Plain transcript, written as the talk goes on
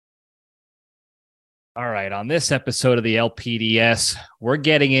All right, on this episode of the LPDS, we're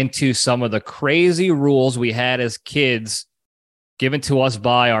getting into some of the crazy rules we had as kids given to us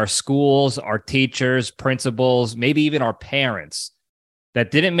by our schools, our teachers, principals, maybe even our parents that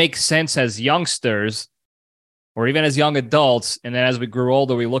didn't make sense as youngsters or even as young adults. And then as we grew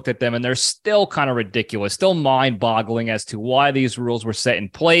older, we looked at them and they're still kind of ridiculous, still mind boggling as to why these rules were set in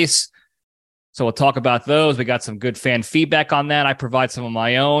place. So we'll talk about those. We got some good fan feedback on that. I provide some of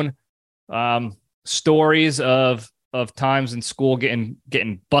my own. Stories of times in school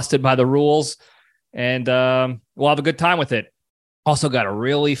getting busted by the rules, and we'll have a good time with it. Also got a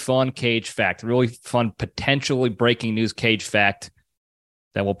really fun cage fact, really fun potentially breaking news cage fact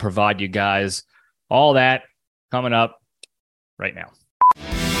that will provide you guys. All that coming up right now.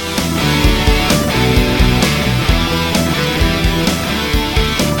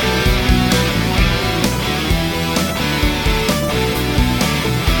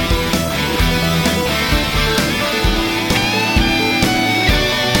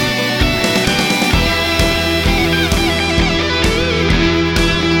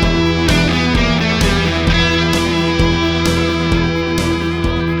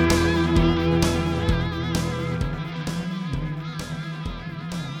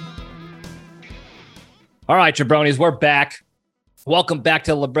 All right, jabronis, we're back. Welcome back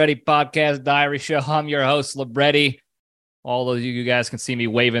to the Libretti Podcast Diary Show. I'm your host, Libretti. All of you guys can see me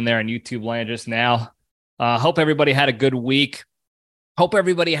waving there on YouTube land just now. Hope everybody had a good week. Hope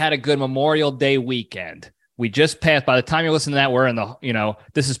everybody had a good Memorial Day weekend. We just passed, by the time you're listening to that, we're in the,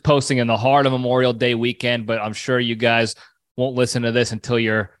 this is posting in the heart of Memorial Day weekend, but I'm sure you guys won't listen to this until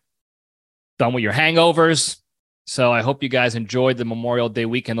you're done with your hangovers. So I hope you guys enjoyed the Memorial Day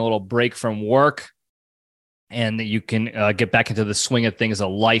weekend, a little break from work, and that you can get back into the swing of things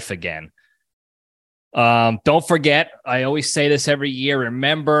of life again. Don't forget, I always say this every year,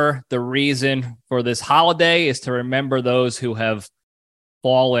 remember the reason for this holiday is to remember those who have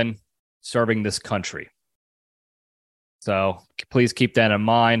fallen serving this country. So please keep that in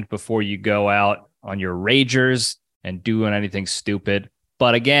mind before you go out on your ragers and doing anything stupid.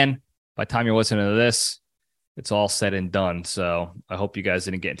 But again, by the time you're listening to this, it's all said and done. So I hope you guys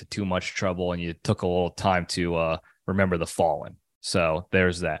didn't get into too much trouble and you took a little time to remember the fallen. So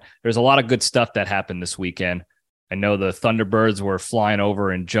there's that. There's a lot of good stuff that happened this weekend. I know the Thunderbirds were flying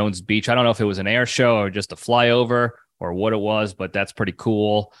over in Jones Beach. I don't know if it was an air show or just a flyover or what it was, but that's pretty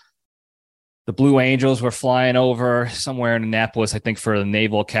cool. The Blue Angels were flying over somewhere in Annapolis, I think, for the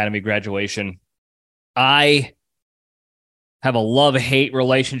Naval Academy graduation. I have a love-hate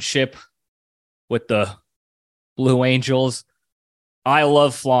relationship with the Blue Angels. I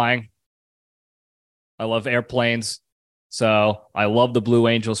love flying. I love airplanes. So I love the Blue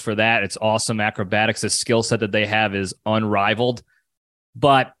Angels for that. It's awesome acrobatics. The skill set that they have is unrivaled.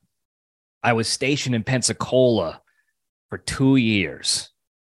 But I was stationed in Pensacola for 2 years.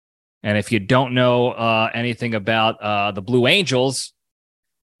 And if you don't know anything about the Blue Angels,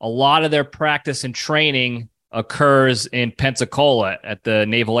 a lot of their practice and training occurs in Pensacola at the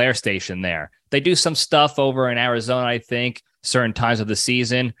Naval Air Station there. They do some stuff over in Arizona, I think, certain times of the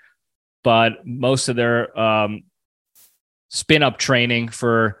season, but most of their spin-up training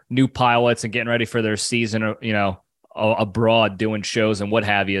for new pilots and getting ready for their season, abroad doing shows and what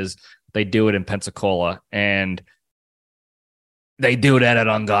have you, is they do it in Pensacola, and they do it at an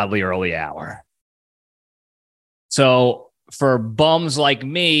ungodly early hour. So for bums like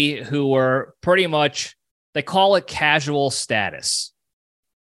me who were pretty much, they call it casual status,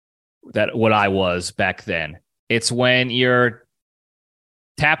 that what I was back then. It's when you're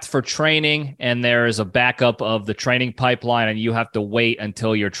tapped for training and there is a backup of the training pipeline and you have to wait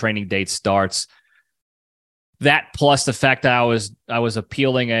until your training date starts. That plus the fact that I was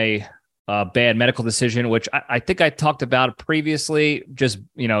appealing a bad medical decision, which I think I talked about previously, just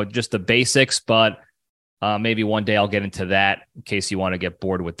the basics, but maybe one day I'll get into that in case you want to get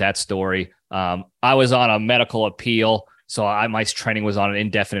bored with that story. I was on a medical appeal, so my training was on an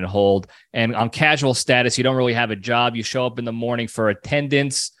indefinite hold. And on casual status, you don't really have a job. You show up in the morning for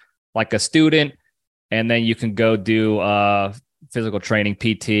attendance like a student, and then you can go do physical training,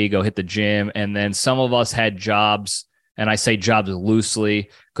 PT, go hit the gym. And then some of us had jobs, and I say jobs loosely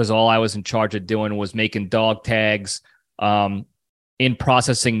because all I was in charge of doing was making dog tags, in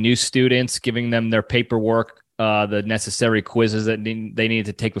processing new students, giving them their paperwork, the necessary quizzes that they needed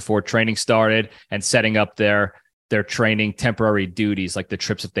to take before training started, and setting up their training temporary duties, like the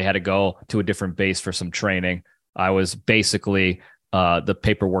trips if they had to go to a different base for some training. I was basically the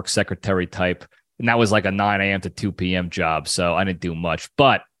paperwork secretary type, and that was like a 9 a.m. to 2 p.m. job, so I didn't do much.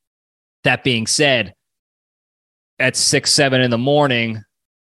 But that being said, at 6, 7 in the morning,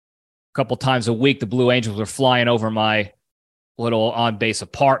 couple times a week, the Blue Angels were flying over my little on-base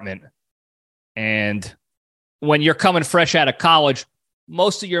apartment. And when you're coming fresh out of college,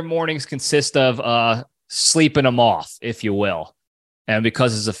 most of your mornings consist of sleeping them off, if you will. And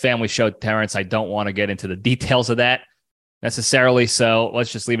because it's a family show, Terrence, I don't want to get into the details of that necessarily. So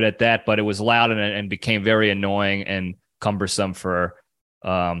let's just leave it at that. But it was loud and became very annoying and cumbersome for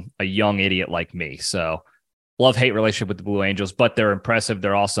a young idiot like me. So love-hate relationship with the Blue Angels, but they're impressive.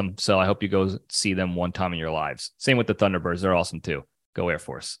 They're awesome. So I hope you go see them one time in your lives. Same with the Thunderbirds. They're awesome too. Go Air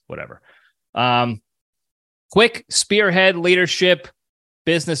Force, whatever. Quick Spearhead leadership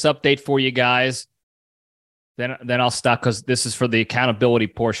business update for you guys. Then I'll stop because this is for the accountability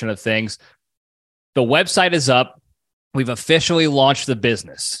portion of things. The website is up. We've officially launched the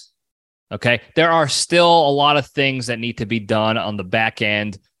business. Okay. There are still a lot of things that need to be done on the back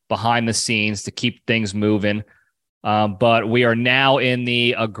end, behind the scenes to keep things moving. But we are now in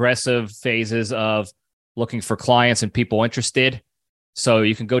the aggressive phases of looking for clients and people interested. So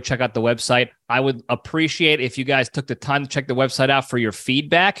you can go check out the website. I would appreciate if you guys took the time to check the website out for your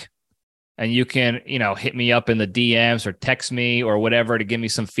feedback. And you can, hit me up in the DMs or text me or whatever to give me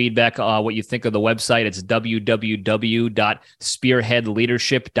some feedback on what you think of the website. It's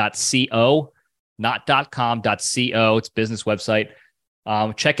www.spearheadleadership.co, not .com, .co. It's a business website.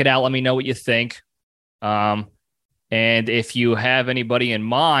 Check it out. Let me know what you think. And if you have anybody in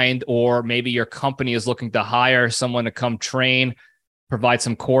mind, or maybe your company is looking to hire someone to come train, provide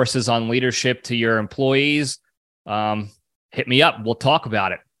some courses on leadership to your employees, hit me up. We'll talk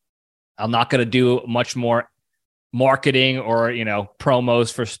about it. I'm not going to do much more marketing or,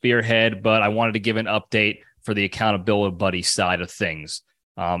 promos for Spearhead, but I wanted to give an update for the accountability buddy side of things.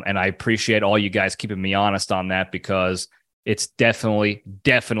 And I appreciate all you guys keeping me honest on that, because it's definitely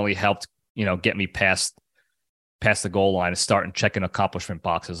helped, get me past the goal line and start checking accomplishment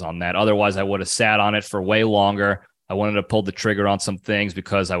boxes on that. Otherwise, I would have sat on it for way longer. I wanted to pull the trigger on some things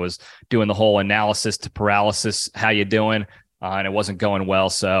because I was doing the whole analysis to paralysis. How you doing? And it wasn't going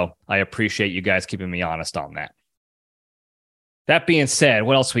well. So I appreciate you guys keeping me honest on that. That being said,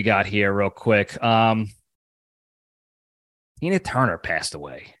 what else we got here real quick? Tina Turner passed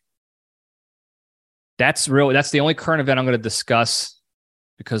away. That's the only current event I'm going to discuss,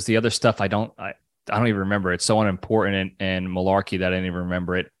 because the other stuff I don't even remember. It's so unimportant and malarkey that I didn't even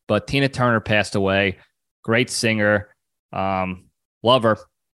remember it. But Tina Turner passed away. Great singer. Love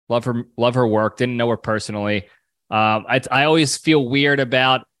her work. Didn't know her personally. I always feel weird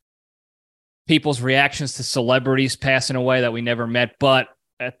about people's reactions to celebrities passing away that we never met. But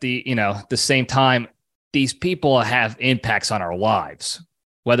at the same time, these people have impacts on our lives,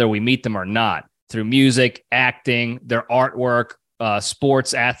 whether we meet them or not, through music, acting, their artwork,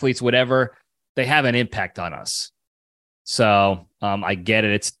 sports, athletes, whatever. They have an impact on us. So I get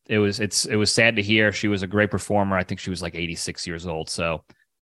it. It was sad to hear. She was a great performer. I think she was like 86 years old. So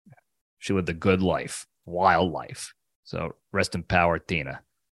she lived a good life. Wild life. So rest in power, Tina.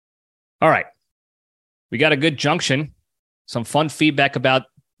 All right. We got a good junction. Some fun feedback about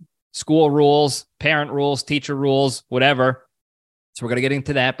school rules, parent rules, teacher rules, whatever. So we're going to get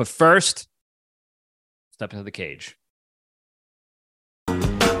into that. But first, step into the cage.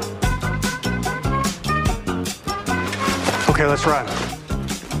 Okay, let's run.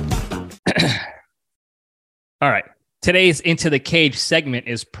 All right. Today's Into the Cage segment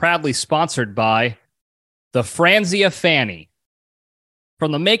is proudly sponsored by the Franzia Fanny.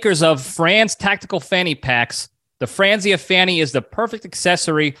 From the makers of Franz Tactical Fanny Packs, the Franzia Fanny is the perfect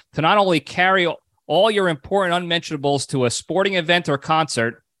accessory to not only carry all your important unmentionables to a sporting event or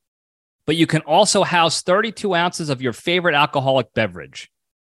concert, but you can also house 32 ounces of your favorite alcoholic beverage.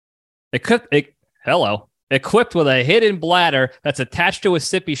 Equipped with a hidden bladder that's attached to a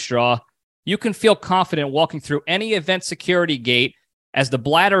sippy straw, you can feel confident walking through any event security gate, as the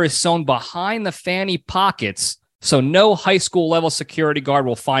bladder is sewn behind the fanny pockets, so no high school level security guard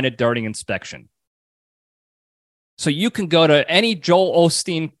will find it during inspection. So you can go to any Joel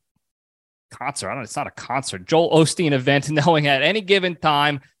Osteen concert. It's not a concert. Joel Osteen event, knowing at any given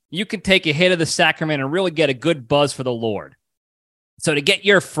time, you can take a hit of the sacrament and really get a good buzz for the Lord. So to get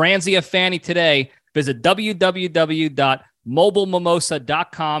your Franzia Fanny today, visit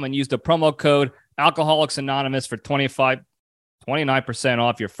www.mobilemimosa.com and use the promo code Alcoholics Anonymous for 29%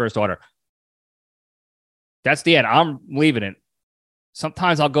 off your first order. That's the end. I'm leaving it.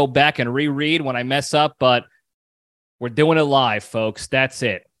 Sometimes I'll go back and reread when I mess up, but we're doing it live, folks. That's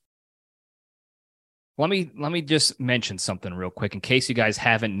it. Let me just mention something real quick in case you guys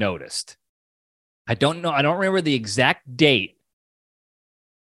haven't noticed. I don't remember the exact date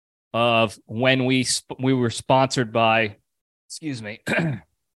of when we were sponsored by, excuse me. I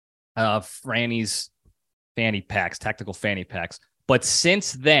Franny's fanny packs, tactical fanny packs. But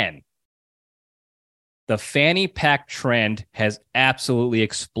since then, the fanny pack trend has absolutely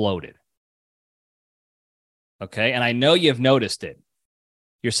exploded. Okay. And I know you've noticed it.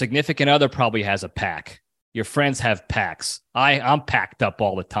 Your significant other probably has a pack. Your friends have packs. I'm packed up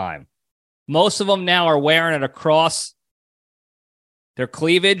all the time. Most of them now are wearing it across their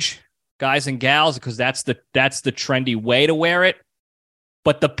cleavage, guys and gals, because that's the trendy way to wear it.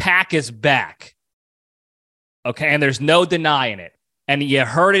 But the pack is back. Okay. And there's no denying it. And you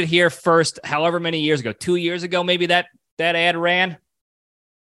heard it here first, however many years ago, 2 years ago, maybe that ad ran.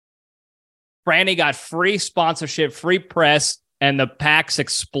 Franny got free sponsorship, free press, and the packs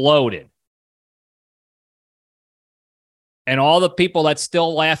exploded. And all the people that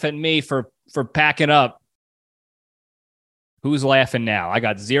still laugh at me for packing up, who's laughing now? I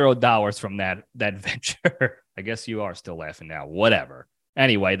got $0 from that venture. I guess you are still laughing now. Whatever.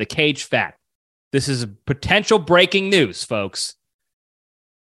 Anyway, the cage fact. This is potential breaking news, folks.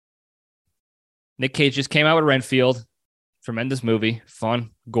 Nick Cage just came out with Renfield. Tremendous movie. Fun,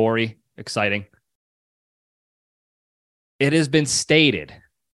 gory, exciting. It has been stated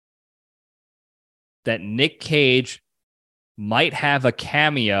that Nick Cage might have a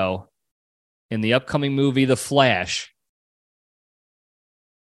cameo in the upcoming movie The Flash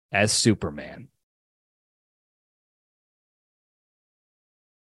as Superman.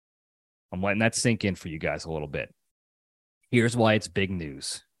 I'm letting that sink in for you guys a little bit. Here's why it's big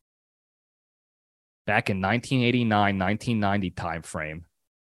news. Back in 1989, 1990 timeframe,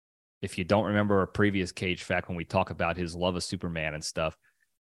 if you don't remember a previous Cage fact when we talk about his love of Superman and stuff,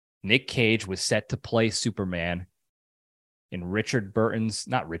 Nick Cage was set to play Superman in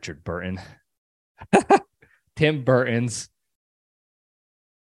Tim Burton's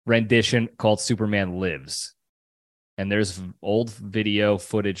rendition called Superman Lives. And there's old video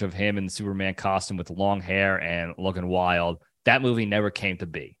footage of him in the Superman costume with long hair and looking wild. That movie never came to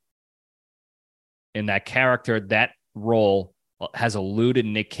be. In that character, that role has eluded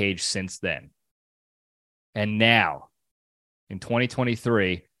Nick Cage since then. And now, in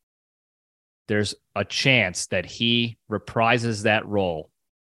 2023, there's a chance that he reprises that role.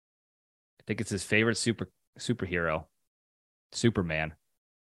 I think it's his favorite superhero, Superman,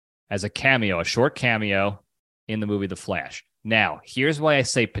 as a cameo, a short cameo in the movie The Flash. Now, here's why I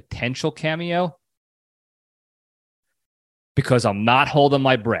say potential cameo. Because I'm not holding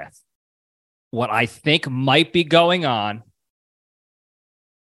my breath. What I think might be going on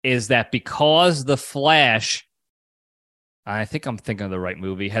is that because The Flash, I think I'm thinking of the right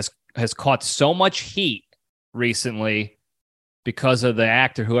movie, has caught so much heat recently because of the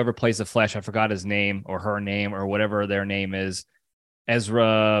actor, whoever plays The Flash, I forgot his name or her name or whatever their name is,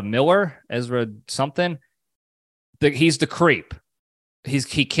 Ezra something. He's the creep.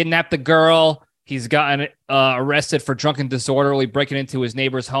 He kidnapped the girl. He's gotten arrested for drunken disorderly breaking into his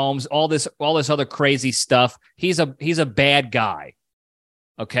neighbors' homes. All this other crazy stuff. He's a bad guy.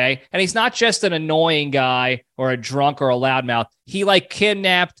 Okay. And he's not just an annoying guy or a drunk or a loudmouth. He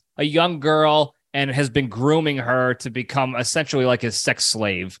kidnapped a young girl and has been grooming her to become essentially like his sex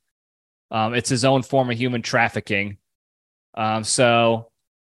slave. It's his own form of human trafficking. So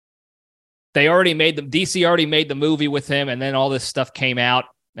DC already made the movie with him, and then all this stuff came out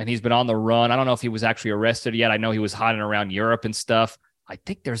and he's been on the run. I don't know if he was actually arrested yet. I know he was hiding around Europe and stuff. I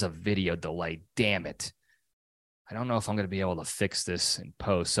think there's a video delay. Damn it. I don't know if I'm going to be able to fix this in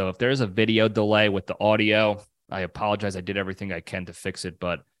post. So if there's a video delay with the audio, I apologize. I did everything I can to fix it,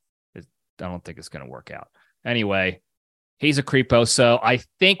 but I don't think it's going to work out. Anyway, he's a creepo. So I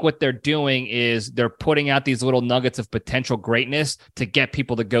think what they're doing is they're putting out these little nuggets of potential greatness to get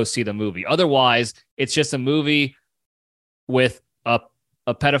people to go see the movie. Otherwise, it's just a movie with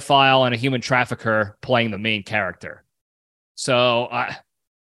a pedophile and a human trafficker playing the main character. So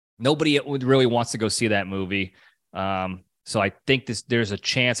nobody really wants to go see that movie. So I think there's a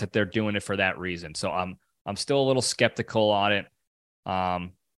chance that they're doing it for that reason. So I'm still a little skeptical on it.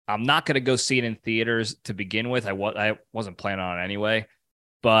 I'm not going to go see it in theaters to begin with. I wasn't planning on it anyway,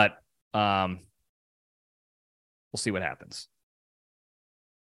 but we'll see what happens.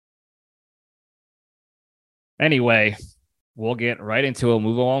 Anyway, we'll get right into it.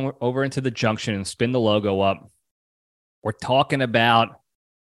 Move on over into the junction and spin the logo up. We're talking about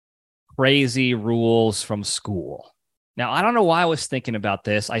crazy rules from school. Now, I don't know why I was thinking about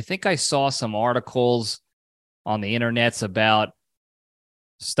this. I think I saw some articles on the internets about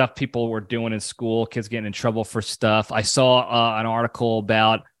stuff people were doing in school, kids getting in trouble for stuff. I saw an article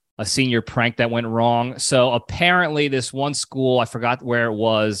about a senior prank that went wrong. So apparently this one school, I forgot where it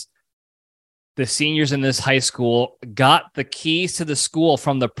was, the seniors in this high school got the keys to the school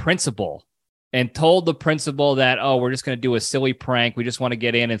from the principal and told the principal that, oh, we're just going to do a silly prank. We just want to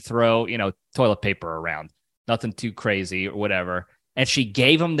get in and throw, toilet paper around. Nothing too crazy or whatever. And she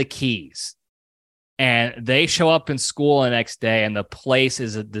gave them the keys. And they show up in school the next day, and the place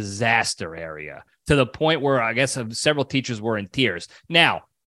is a disaster area to the point where I guess several teachers were in tears. Now,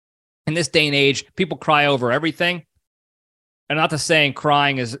 in this day and age, people cry over everything. And not to saying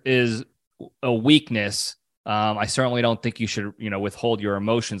crying is a weakness. I certainly don't think you should, withhold your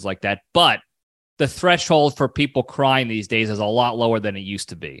emotions like that. But the threshold for people crying these days is a lot lower than it used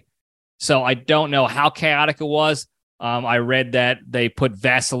to be. So I don't know how chaotic it was. I read that they put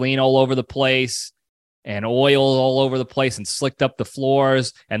Vaseline all over the place and oil all over the place and slicked up the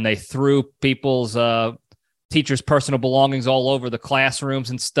floors, and they threw people's teachers' personal belongings all over the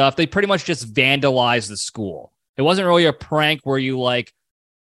classrooms and stuff. They pretty much just vandalized the school. It wasn't really a prank where you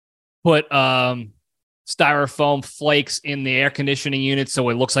put styrofoam flakes in the air conditioning unit so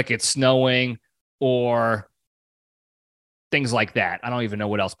it looks like it's snowing or things like that. I don't even know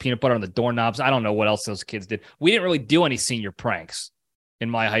what else. Peanut butter on the doorknobs. I don't know what else those kids did. We didn't really do any senior pranks in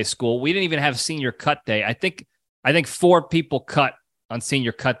my high school. We didn't even have senior cut day. I think 4 people cut on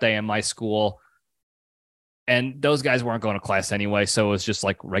senior cut day in my school. And those guys weren't going to class anyway. So it was just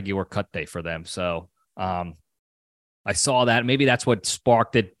like regular cut day for them. So I saw that. Maybe that's what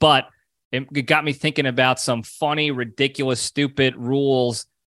sparked it. But it got me thinking about some funny, ridiculous, stupid rules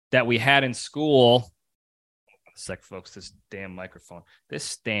that we had in school. A sec, folks, this damn microphone. This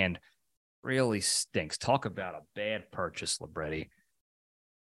stand really stinks. Talk about a bad purchase, Libretti.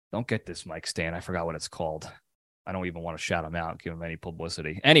 Don't get this mic stand. I forgot what it's called. I don't even want to shout them out, give them any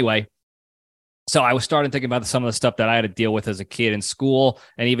publicity. Anyway, so I was starting thinking about some of the stuff that I had to deal with as a kid in school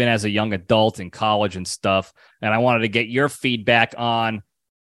and even as a young adult in college and stuff. And I wanted to get your feedback on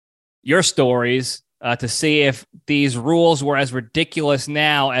your stories to see if these rules were as ridiculous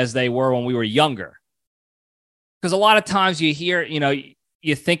now as they were when we were younger. Because a lot of times you hear,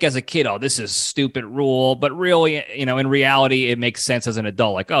 you think as a kid, oh, this is a stupid rule. But really, in reality, it makes sense as an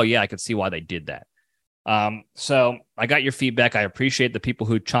adult. Like, oh, yeah, I could see why they did that. So I got your feedback. I appreciate the people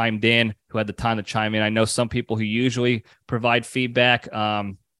who chimed in, who had the time to chime in. I know some people who usually provide feedback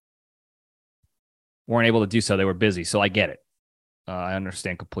weren't able to do so. They were busy. So I get it. I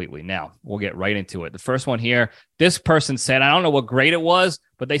understand completely. Now, we'll get right into it. The first one here, this person said, I don't know what grade it was,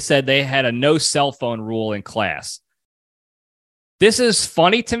 but they said they had a no cell phone rule in class. This is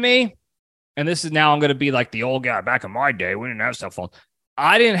funny to me, and this is now I'm going to be like the old guy. Back in my day, we didn't have cell phones.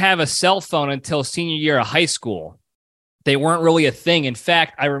 I didn't have a cell phone until senior year of high school. They weren't really a thing. In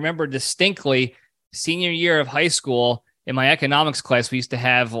fact, I remember distinctly senior year of high school in my economics class, we used to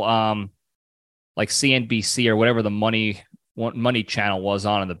have like CNBC or whatever the money channel was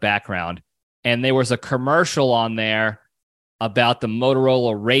on in the background. And there was a commercial on there about the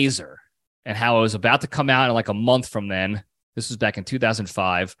Motorola Razr and how it was about to come out in like a month from then. This was back in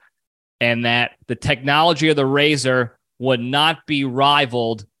 2005. And that the technology of the Razr would not be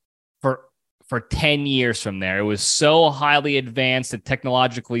rivaled for 10 years from there. It was so highly advanced and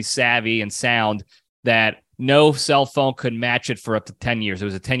technologically savvy and sound that no cell phone could match it for up to 10 years. It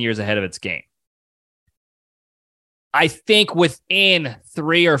was 10 years ahead of its game. I think within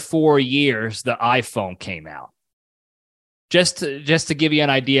 3 or 4 years, the iPhone came out. Just to give you an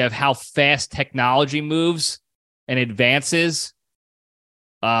idea of how fast technology moves and advances,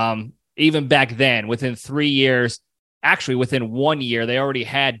 even back then, within 3 years, actually within 1 year, they already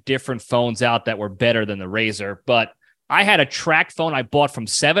had different phones out that were better than the Razr. But I had a track phone I bought from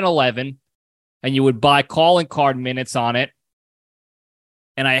 7-Eleven, and you would buy calling card minutes on it.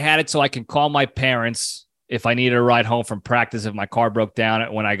 And I had it so I can call my parents if I needed a ride home from practice, if my car broke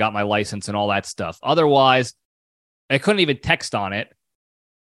down when I got my license and all that stuff. Otherwise, I couldn't even text on it.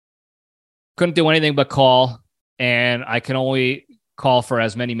 Couldn't do anything but call. And I can only call for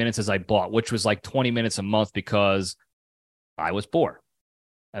as many minutes as I bought, which was like 20 minutes a month because I was bored.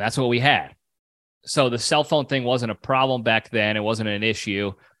 And that's what we had. So the cell phone thing wasn't a problem back then. It wasn't an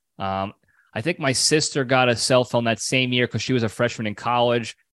issue. I think my sister got a cell phone that same year because she was a freshman in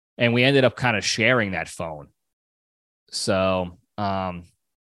college. And we ended up kind of sharing that phone. So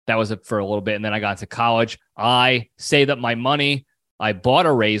that was it for a little bit. And then I got into college. I saved up my money. I bought a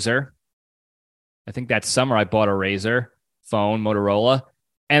Razr. I think that summer I bought a Razr phone, Motorola.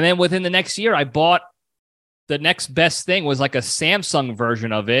 And then within the next year, I bought the next best thing was like a Samsung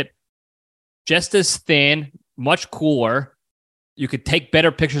version of it. Just as thin, much cooler. You could take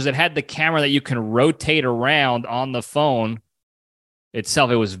better pictures. It had the camera that you can rotate around on the phone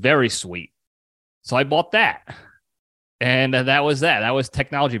itself. It was very sweet. So I bought that. And that was that. That was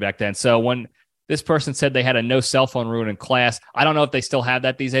technology back then. So when This person said they had a no cell phone rule in class. I don't know if they still have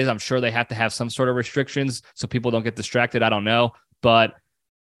that these days. I'm sure they have to have some sort of restrictions so people don't get distracted. I don't know. But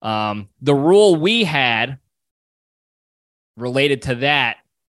the rule we had related to that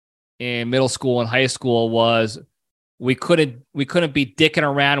in middle school and high school was we couldn't be dicking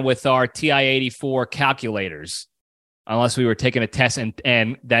around with our TI-84 calculators unless we were taking a test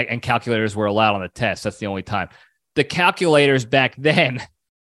and calculators were allowed on the test. That's the only time. The calculators back then,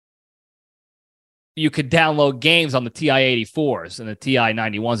 you could download games on the TI-84s and the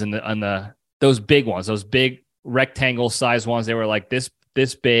TI-91s and those big ones, those big rectangle size ones. They were like this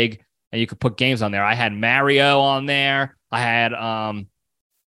big, and you could put games on there. I had Mario on there. I had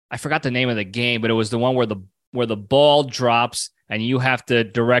I forgot the name of the game, but it was the one where the ball drops and you have to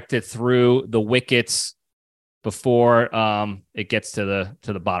direct it through the wickets before it gets to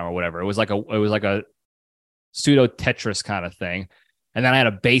the bottom or whatever. It was like a pseudo Tetris kind of thing. And then I had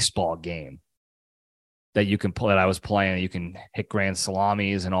a baseball game that you can play, that I was playing. You can hit grand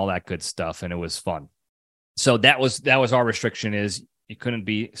salamis and all that good stuff, and it was fun. So that was our restriction, is you couldn't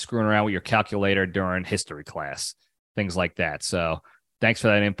be screwing around with your calculator during history class, things like that. So thanks for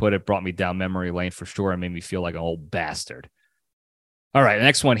that input. It brought me down memory lane for sure and made me feel like an old bastard. All right, the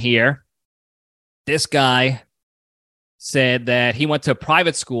next one here. This guy said that he went to a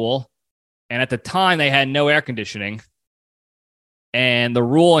private school, and at the time they had no air conditioning. And the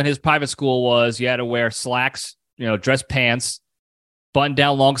rule in his private school was you had to wear slacks, dress pants, button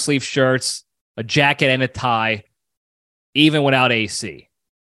down long sleeve shirts, a jacket and a tie, even without AC.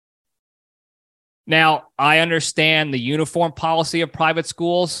 Now, I understand the uniform policy of private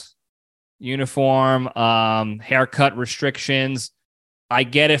schools, uniform, haircut restrictions. I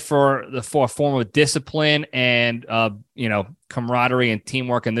get it for a form of discipline and, camaraderie and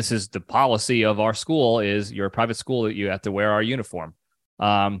teamwork. And this is the policy of our school: is you're a private school, that you have to wear our uniform.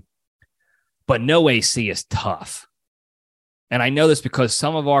 But no AC is tough. And I know this because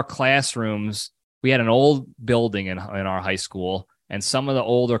some of our classrooms, we had an old building in our high school, and some of the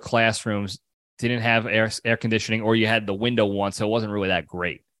older classrooms didn't have air conditioning, or you had the window one, so it wasn't really that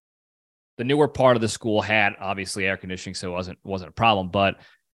great. The newer part of the school had obviously air conditioning, so it wasn't a problem. But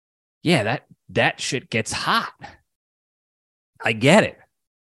yeah, that shit gets hot. I get it.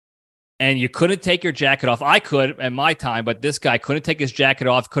 And you couldn't take your jacket off. I could at my time, but this guy couldn't take his jacket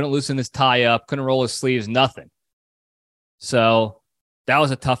off, couldn't loosen his tie up, couldn't roll his sleeves, nothing. So that was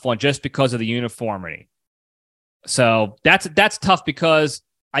a tough one just because of the uniformity. So that's tough, because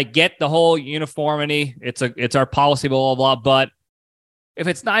I get the whole uniformity. It's our policy, blah, blah, blah. But if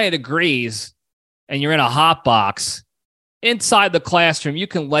it's 90 degrees and you're in a hot box inside the classroom, you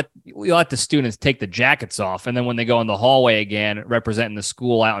let the students take the jackets off. And then when they go in the hallway again, representing the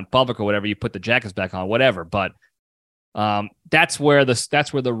school out in public or whatever, you put the jackets back on, whatever. But that's where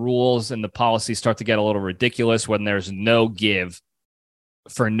the rules and the policies start to get a little ridiculous, when there's no give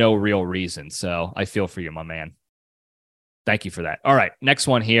for no real reason. So I feel for you, my man. Thank you for that. All right, next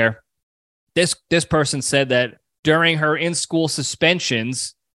one here. This person said that during her in-school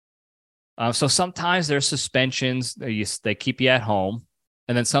suspensions, so sometimes there's suspensions, they keep you at home,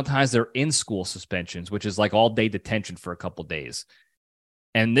 and then sometimes they're in-school suspensions, which is like all-day detention for a couple days.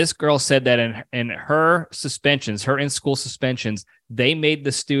 And this girl said that in her suspensions, her in-school suspensions, they made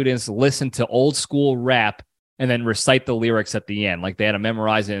the students listen to old-school rap and then recite the lyrics at the end. Like they had to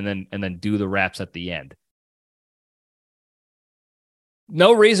memorize it and then do the raps at the end.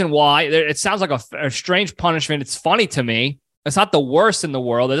 No reason why. It sounds like a strange punishment. It's funny to me. It's not the worst in the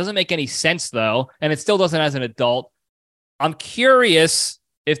world. It doesn't make any sense, though, and it still doesn't as an adult. I'm curious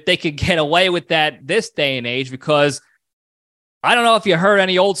if they could get away with that this day and age, because I don't know if you heard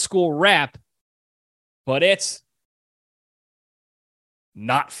any old school rap, but it's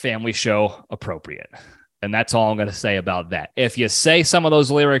not family show appropriate. And that's all I'm going to say about that. If you say some of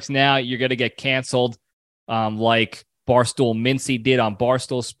those lyrics now, you're going to get canceled, like Barstool Mincy did on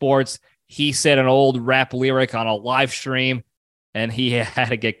Barstool Sports. He said an old rap lyric on a live stream, and he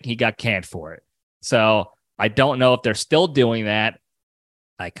got canned for it. So I don't know if they're still doing that.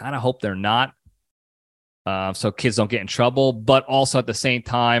 I kind of hope they're not, so kids don't get in trouble. But also at the same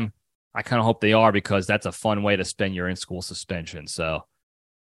time, I kind of hope they are, because that's a fun way to spend your in-school suspension. So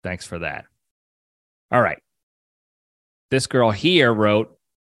thanks for that. All right. This girl here wrote,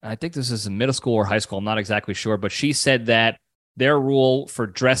 I think this is in middle school or high school, I'm not exactly sure, but she said that their rule for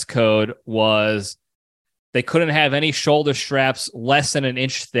dress code was they couldn't have any shoulder straps less than an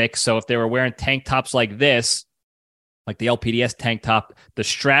inch thick. So if they were wearing tank tops like this, like the LPDS tank top, the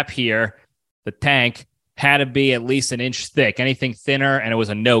strap here, the tank, had to be at least an inch thick. Anything thinner, and it was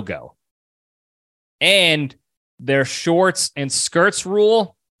a no-go. And their shorts and skirts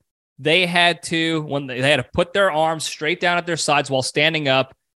rule, they had to put their arms straight down at their sides while standing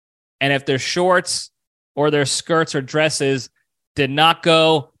up. And if their shorts or their skirts or dresses did not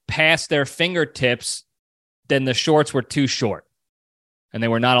go past their fingertips, then the shorts were too short and they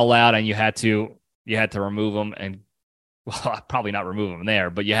were not allowed. And you had to remove them, and well, probably not remove them there,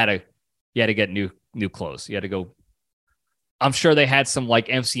 but you had to get new clothes. You had to go. I'm sure they had some like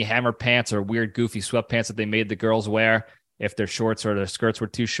MC Hammer pants or weird goofy sweatpants that they made the girls wear if their shorts or their skirts were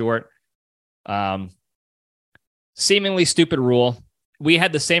too short. Seemingly stupid rule. We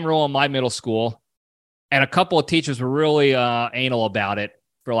had the same rule in my middle school, and a couple of teachers were really anal about it,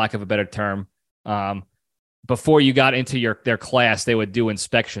 for lack of a better term. Before you got into their class, they would do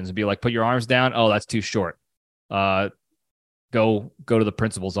inspections and be like, "Put your arms down. Oh, that's too short. Go to the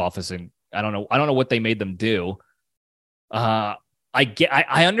principal's office." And I don't know what they made them do. I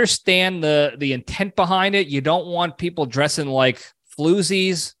understand the intent behind it. You don't want people dressing like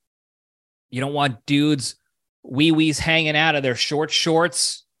floozies. You don't want dudes wee-wees hanging out of their short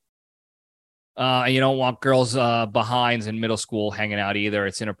shorts. And you don't want girls behinds in middle school hanging out either.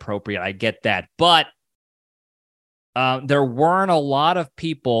 It's inappropriate. I get that. But there weren't a lot of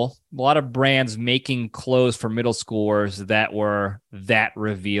brands making clothes for middle schoolers that were that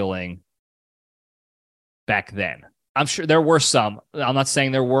revealing back then. I'm sure there were some. I'm not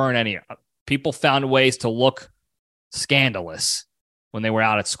saying there weren't any. People found ways to look scandalous when they were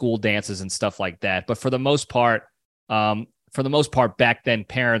out at school dances and stuff like that. But for the most part, back then,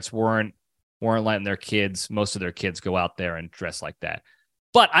 parents weren't letting most of their kids go out there and dress like that.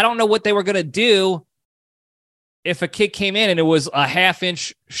 But I don't know what they were going to do if a kid came in and it was a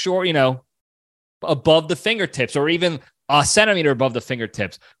half-inch short, above the fingertips, or even a centimeter above the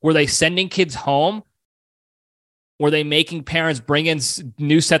fingertips. Were they sending kids home? Were they making parents bring in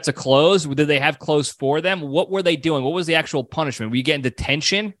new sets of clothes? Did they have clothes for them? What were they doing? What was the actual punishment? Were you getting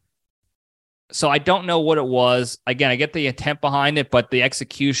detention? So I don't know what it was. Again, I get the intent behind it, but the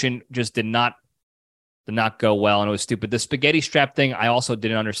execution just did not go well, and it was stupid. The spaghetti strap thing, I also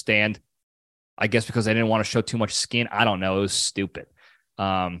didn't understand. I guess because I didn't want to show too much skin. I don't know. It was stupid.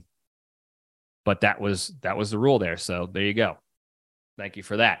 But that was the rule there. So there you go. Thank you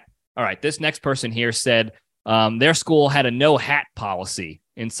for that. All right. This next person here said, their school had a no hat policy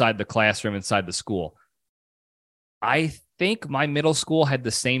inside the classroom, inside the school. I think my middle school had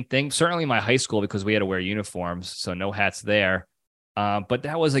the same thing. Certainly my high school, because we had to wear uniforms, so no hats there. But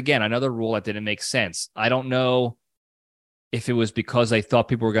that was, again, another rule that didn't make sense. I don't know if it was because they thought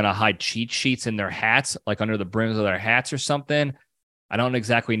people were going to hide cheat sheets in their hats, like under the brims of their hats or something. I don't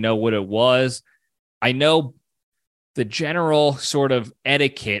exactly know what it was. I know the general sort of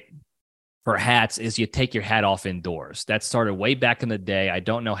etiquette for hats is you take your hat off indoors. That started way back in the day. I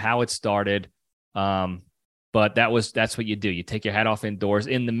don't know how it started, but that's what you do. You take your hat off indoors.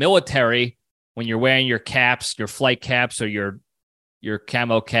 In the military, when you're wearing your caps, your flight caps or your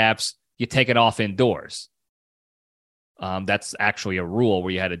camo caps, you take it off indoors. That's actually a rule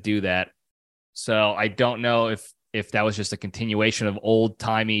where you had to do that. So I don't know if that was just a continuation of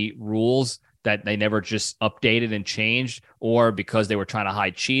old-timey rules that they never just updated and changed, or because they were trying to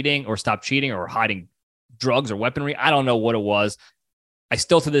hide cheating or stop cheating or hiding drugs or weaponry. I don't know what it was. I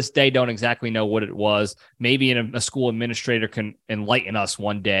still to this day don't exactly know what it was. Maybe a school administrator can enlighten us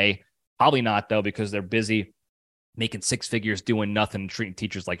one day. Probably not, though, because they're busy making six figures doing nothing and treating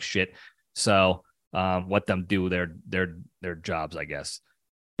teachers like shit. So let them do their jobs, I guess.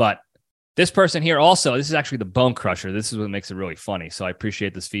 But this person here also, this is actually the Bone Crusher. This is what makes it really funny. So I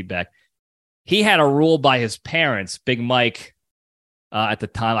appreciate this feedback. He had a rule by his parents, Big Mike, at the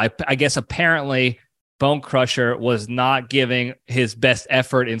time. I guess apparently Bone Crusher was not giving his best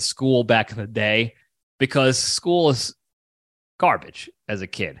effort in school back in the day, because school is garbage as a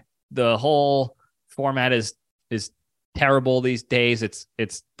kid. The whole format is terrible these days. It's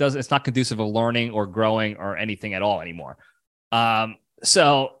not conducive of learning or growing or anything at all anymore.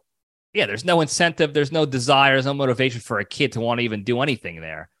 So yeah, there's no incentive, there's no desire, there's no motivation for a kid to want to even do anything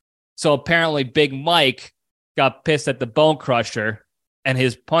there. So apparently Big Mike got pissed at the Bone Crusher, and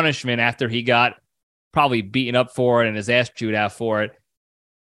his punishment after he got probably beaten up for it and his ass chewed out for it,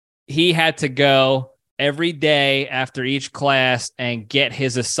 he had to go every day after each class and get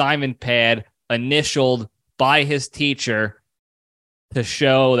his assignment pad initialed by his teacher to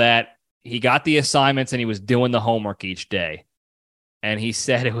show that he got the assignments and he was doing the homework each day. And he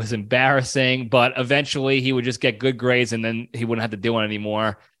said it was embarrassing, but eventually he would just get good grades and then he wouldn't have to do it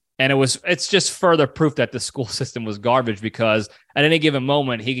anymore. And it's just further proof that the school system was garbage, because at any given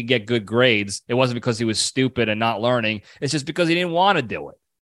moment he could get good grades. It wasn't because he was stupid and not learning. It's just because he didn't want to do it.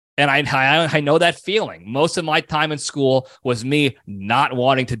 And I know that feeling. Most of my time in school was me not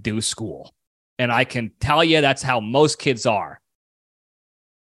wanting to do school. And I can tell you that's how most kids are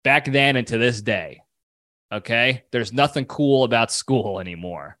back then and to this day. Okay? There's nothing cool about school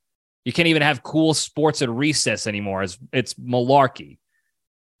anymore. You can't even have cool sports at recess anymore. It's malarkey.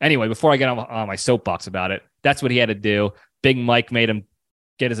 Anyway, before I get on my soapbox about it, that's what he had to do. Big Mike made him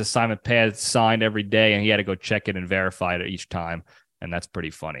get his assignment pad signed every day, and he had to go check it and verify it each time. And that's pretty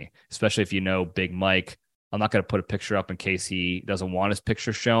funny, especially if you know Big Mike. I'm not going to put a picture up in case he doesn't want his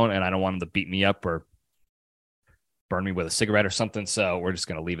picture shown, and I don't want him to beat me up or burn me with a cigarette or something. So we're just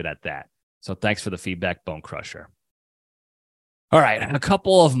going to leave it at that. So thanks for the feedback, Bone Crusher. All right, a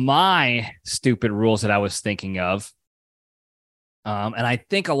couple of my stupid rules that I was thinking of. And I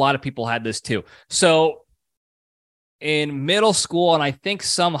think a lot of people had this too. So in middle school, and I think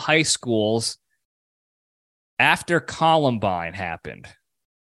some high schools, after Columbine happened,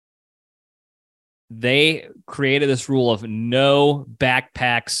 they created this rule of no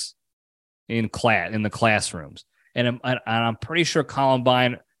backpacks in the classrooms. And I'm pretty sure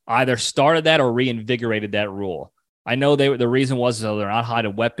Columbine either started that or reinvigorated that rule. I know the reason was so they're not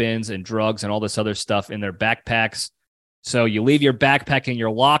hiding weapons and drugs and all this other stuff in their backpacks. So you leave your backpack in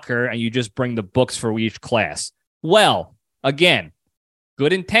your locker and you just bring the books for each class. Well, again,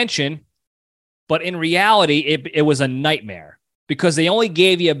 good intention, but in reality, it was a nightmare because they only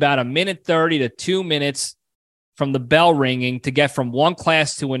gave you about 1:30 to 2 minutes from the bell ringing to get from one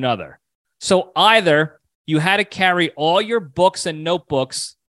class to another. So either you had to carry all your books and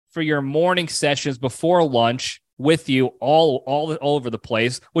notebooks for your morning sessions before lunch with you all over the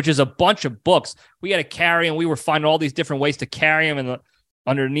place, which is a bunch of books. We had to carry, and we were finding all these different ways to carry them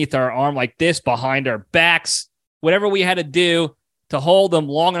underneath our arm like this, behind our backs, whatever we had to do to hold them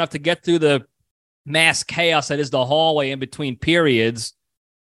long enough to get through the mass chaos that is the hallway in between periods.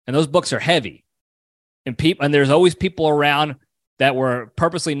 And those books are heavy. And there's always people around that were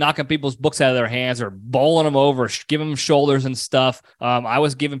purposely knocking people's books out of their hands or bowling them over, giving them shoulders and stuff. I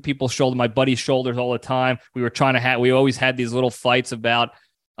was giving people my buddy's shoulders all the time. We always had these little fights about,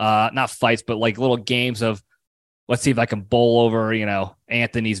 not fights, but like little games of, let's see if I can bowl over,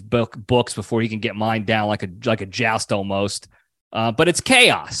 Anthony's books before he can get mine down like a joust almost. But it's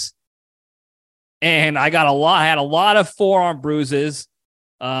chaos. And I had a lot of forearm bruises.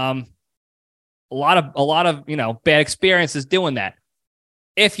 A lot of bad experiences doing that.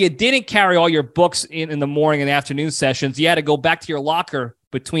 If you didn't carry all your books in the morning and afternoon sessions, you had to go back to your locker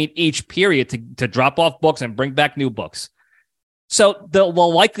between each period to drop off books and bring back new books. So the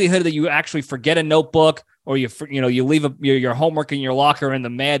likelihood that you actually forget a notebook or you leave your homework in your locker in the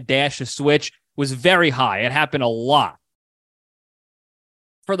mad dash to switch was very high. It happened a lot.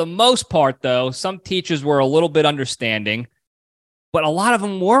 For the most part, though, some teachers were a little bit understanding, but a lot of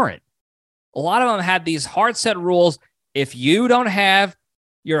them weren't. A lot of them had these hard set rules. If you don't have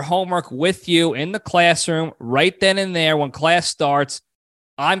your homework with you in the classroom right then and there when class starts,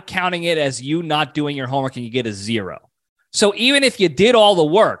 I'm counting it as you not doing your homework and you get a 0. So even if you did all the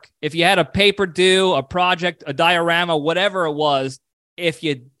work, if you had a paper due, a project, a diorama, whatever it was, if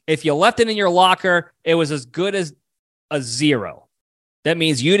you left it in your locker, it was as good as a 0. That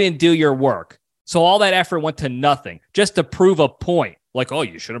means you didn't do your work. So all that effort went to nothing just to prove a point. Like, oh,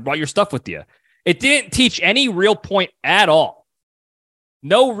 you should have brought your stuff with you. It didn't teach any real point at all.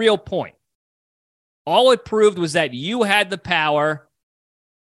 No real point. All it proved was that you had the power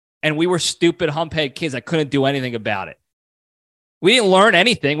and we were stupid, humphead kids that couldn't do anything about it. We didn't learn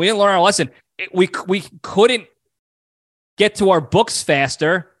anything. We didn't learn our lesson. We couldn't get to our books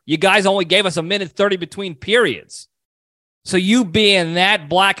faster. You guys only gave us 1:30 between periods. So you being that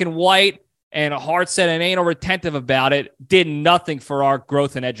black and white and a hard set and anal retentive about it did nothing for our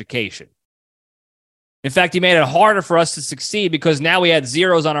growth in education. In fact, you made it harder for us to succeed because now we had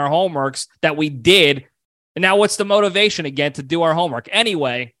 0s on our homeworks that we did. And now what's the motivation again to do our homework?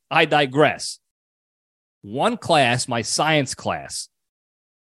 Anyway, I digress. One class, my science class,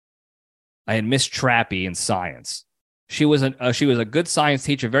 I had Miss Trappy in science. She was a good science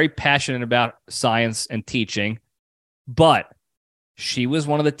teacher, very passionate about science and teaching, but she was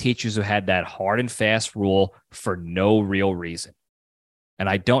one of the teachers who had that hard and fast rule for no real reason. And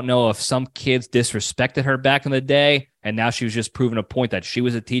I don't know if some kids disrespected her back in the day, and now she was just proving a point that she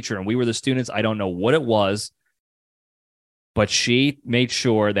was a teacher and we were the students. I don't know what it was, but she made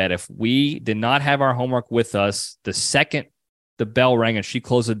sure that if we did not have our homework with us, the second the bell rang and she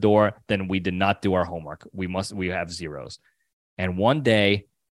closed the door, then we did not do our homework. We have 0s. And one day,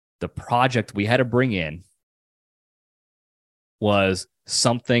 the project we had to bring in was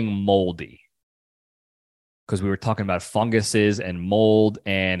something moldy because we were talking about funguses and mold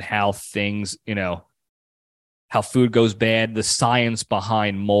and how things, how food goes bad, the science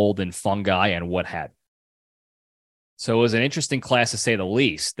behind mold and fungi and what have you. So it was an interesting class to say the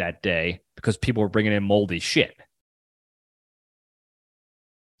least that day because people were bringing in moldy shit.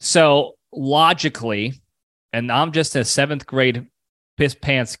 So logically, and I'm just a seventh grade piss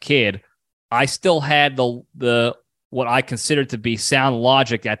pants kid, I still had the what I considered to be sound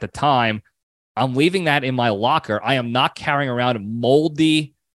logic at the time. I'm leaving that in my locker. I am not carrying around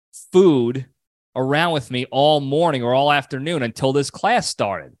moldy food around with me all morning or all afternoon until this class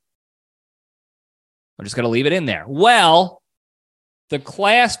started. I'm just going to leave it in there. Well, the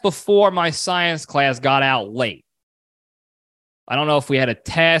class before my science class got out late. I don't know if we had a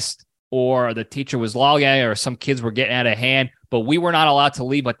test or the teacher was logging or some kids were getting out of hand, but we were not allowed to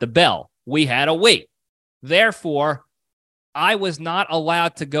leave at the bell. We had to wait. Therefore, I was not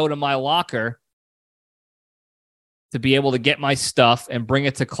allowed to go to my locker to be able to get my stuff and bring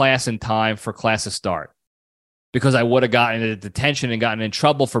it to class in time for class to start, because I would have gotten into detention and gotten in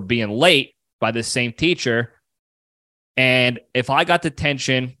trouble for being late by the same teacher. And if I got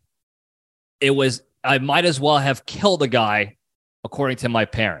detention, I might as well have killed a guy, according to my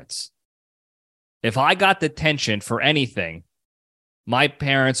parents. If I got detention for anything, my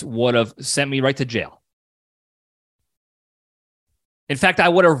parents would have sent me right to jail. In fact, I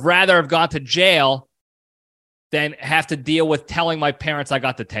would have rather have gone to jail than have to deal with telling my parents I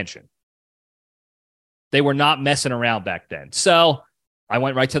got detention. They were not messing around back then. So I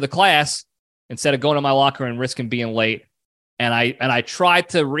went right to the class instead of going to my locker and risking being late. And I tried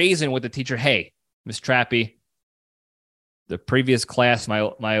to reason with the teacher, hey, Miss Trappy, the previous class,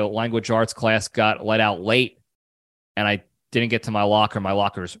 my language arts class, got let out late, and I didn't get to my locker. My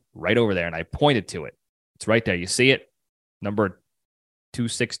locker's right over there, and I pointed to it. It's right there. You see it? Number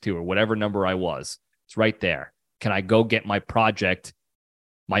 262 or whatever number I was. It's right there. Can I go get my project,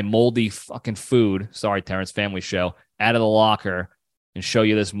 my moldy fucking food, sorry, Terrence, family show, out of the locker and show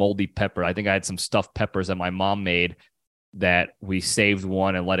you this moldy pepper? I think I had some stuffed peppers that my mom made that we saved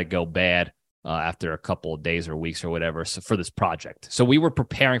one and let it go bad after a couple of days or weeks or whatever, so for this project. So we were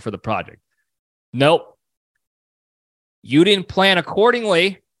preparing for the project. Nope. You didn't plan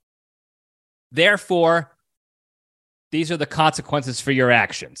accordingly. Therefore, these are the consequences for your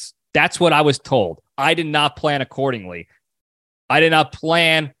actions. That's what I was told. I did not plan accordingly. I did not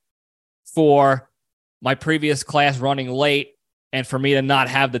plan for my previous class running late and for me to not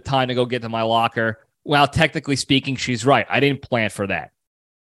have the time to go get to my locker. Well, technically speaking, she's right. I didn't plan for that.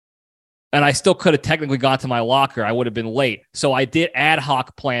 And I still could have technically gone to my locker. I would have been late. So I did ad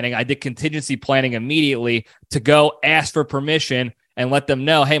hoc planning. I did contingency planning immediately to go ask for permission and let them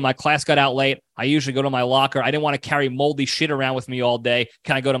know, hey, my class got out late. I usually go to my locker. I didn't want to carry moldy shit around with me all day.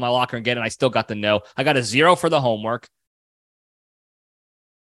 Can I go to my locker and get it? I still got the no. I got a 0 for the homework.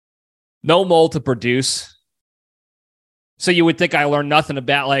 No mold to produce. So you would think I learned nothing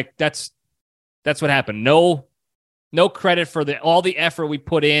about, like, that's what happened. No credit for all the effort we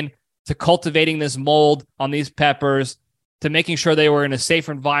put in to cultivating this mold on these peppers, to making sure they were in a safe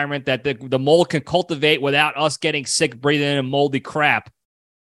environment that the mold can cultivate without us getting sick, breathing in moldy crap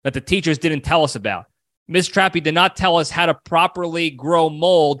that the teachers didn't tell us about. Ms. Trappy did not tell us how to properly grow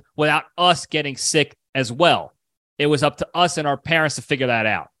mold without us getting sick as well. It was up to us and our parents to figure that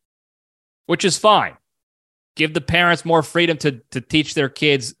out, which is fine. Give the parents more freedom to teach their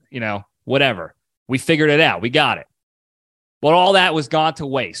kids, whatever. We figured it out. We got it. But all that was gone to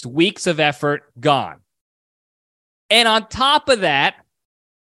waste. Weeks of effort gone. And on top of that,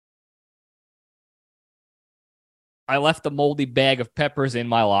 I left the moldy bag of peppers in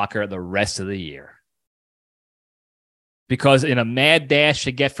my locker the rest of the year. Because in a mad dash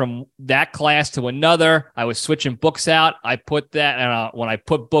to get from that class to another, I was switching books out. I put that, and when I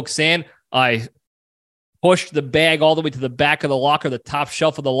put books in, I pushed the bag all the way to the back of the locker, the top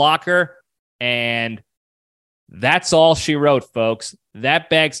shelf of the locker, and that's all she wrote, folks. That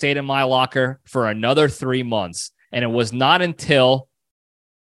bag stayed in my locker for another 3 months. And it was not until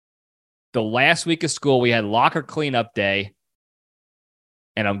the last week of school, we had locker cleanup day,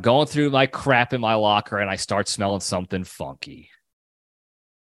 and I'm going through my crap in my locker, and I start smelling something funky.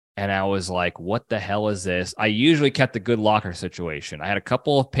 And I was like, what the hell is this? I usually kept a good locker situation. I had a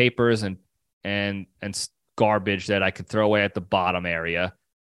couple of papers and garbage that I could throw away at the bottom area.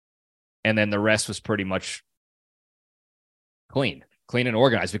 And then the rest was pretty much clean and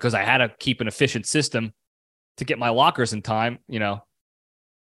organized, because I had to keep an efficient system to get my lockers in time, to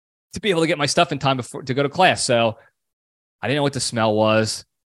be able to get my stuff in time before to go to class. So I didn't know what the smell was.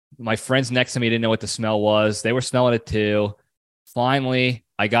 My friends next to me didn't know what the smell was. They were smelling it too. Finally,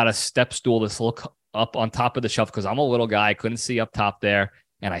 I got a step stool, this little up on top of the shelf because I'm a little guy. I couldn't see up top there.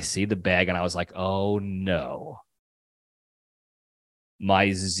 And I see the bag and I was like, oh no. My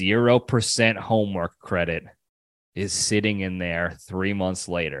 0% homework credit is sitting in there 3 months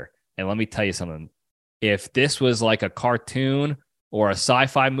later. And let me tell you something. If this was like a cartoon or a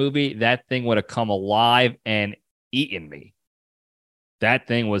sci-fi movie, that thing would have come alive and eaten me. That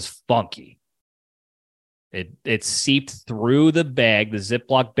thing was funky. It seeped through the bag, the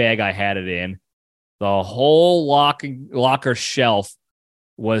Ziploc bag I had it in. The whole locker shelf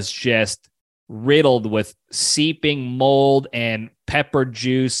was just riddled with seeping mold and pepper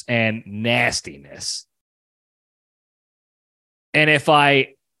juice and nastiness. And if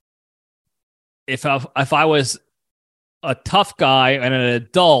I was a tough guy and an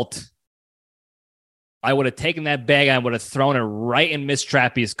adult, I would have taken that bag and I would have thrown it right in Miss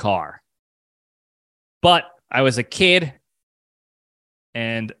Trappy's car. But I was a kid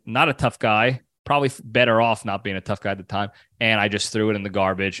and not a tough guy, probably better off not being a tough guy at the time. And I just threw it in the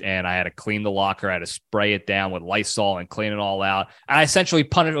garbage and I had to clean the locker. I had to spray it down with Lysol and clean it all out. And I essentially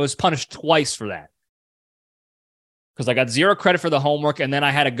was punished twice for that. Because I got 0 credit for the homework and then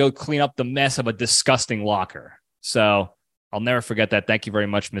I had to go clean up the mess of a disgusting locker. So I'll never forget that. Thank you very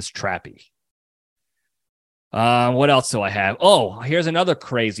much, Miss Trappy. What else do I have? Oh, here's another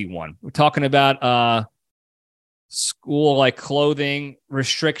crazy one. We're talking about school like clothing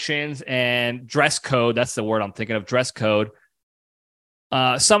restrictions and dress code. That's the word I'm thinking of, dress code.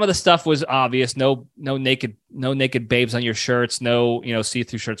 Some of the stuff was obvious. No naked babes on your shirts, no,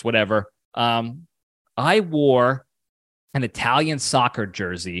 see-through shirts, whatever. I wore an Italian soccer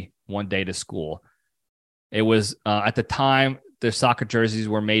jersey one day to school. It was at the time the soccer jerseys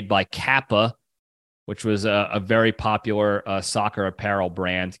were made by Kappa, which was a very popular soccer apparel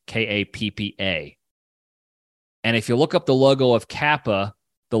brand, Kappa. And if you look up the logo of Kappa,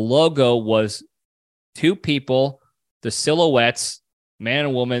 the logo was 2 people, the silhouettes, man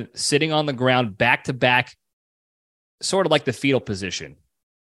and woman, sitting on the ground back to back, sort of like the fetal position.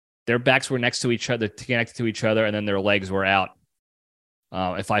 Their backs were next to each other, connected to each other, and then their legs were out.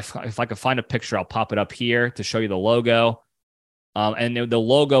 If I could find a picture, I'll pop it up here to show you the logo. And the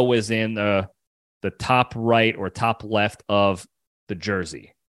logo was in the top right or top left of the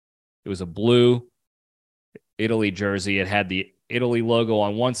jersey. It was a blue Italy jersey. It had the Italy logo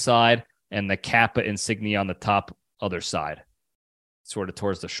on one side and the Kappa insignia on the top other side, sort of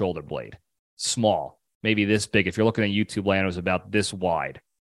towards the shoulder blade. Small, maybe this big. If you're looking at YouTube land, it was about this wide,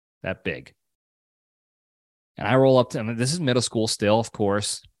 that big. And I roll up to, this is middle school still, of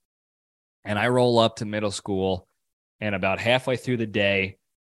course. And I roll up to middle school, and about halfway through the day,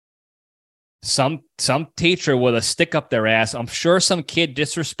 some teacher with a stick up their ass, I'm sure some kid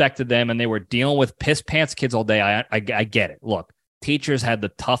disrespected them and they were dealing with piss pants kids all day. I get it. Look, teachers had the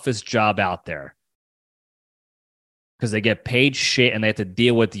toughest job out there because they get paid shit and they have to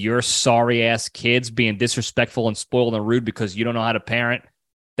deal with your sorry ass kids being disrespectful and spoiled and rude because you don't know how to parent.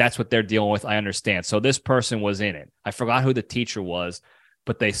 That's what they're dealing with. I understand. So this person was in it. I forgot who the teacher was,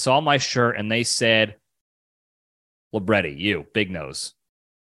 but they saw my shirt and they said, Libretti, you, big nose.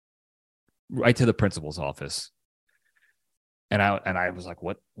 Right to the principal's office. And I was like,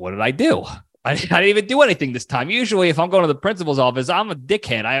 what did I do? I didn't even do anything this time. Usually if I'm going to the principal's office, I'm a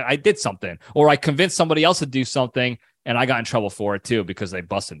dickhead. I did something, or I convinced somebody else to do something and I got in trouble for it too because they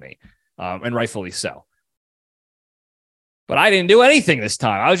busted me, and rightfully so. But I didn't do anything this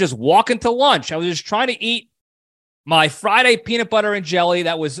time. I was just walking to lunch. I was just trying to eat my Friday peanut butter and jelly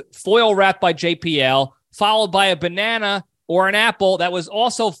that was foil wrapped by JPL, followed by a banana or an apple that was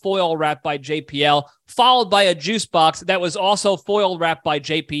also foil wrapped by JPL, followed by a juice box that was also foil wrapped by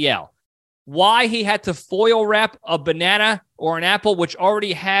JPL. Why he had to foil wrap a banana or an apple, which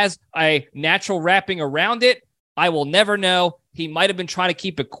already has a natural wrapping around it, I will never know. He might have been trying to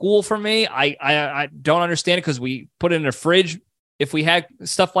keep it cool for me. I don't understand it because we put it in a fridge if we had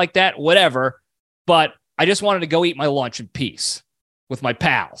stuff like that, whatever. But I just wanted to go eat my lunch in peace with my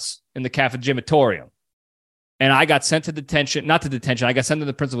pals in the cafegimatorium. And I got sent to detention, not to detention. I got sent to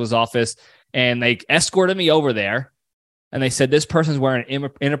the principal's office and they escorted me over there. And they said, this person's wearing an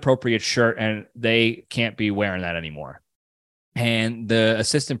inappropriate shirt and they can't be wearing that anymore. And the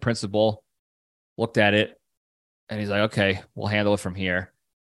assistant principal looked at it and he's like, okay, we'll handle it from here.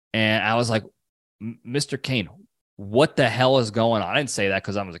 And I was like, Mr. Kane, what the hell is going on? I didn't say that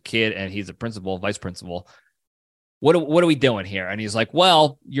because I was a kid and he's a principal, vice principal. What are we doing here? And he's like,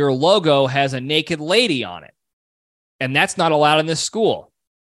 well, your logo has a naked lady on it. And that's not allowed in this school.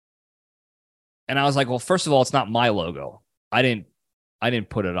 And I was like, well, first of all, it's not my logo. I didn't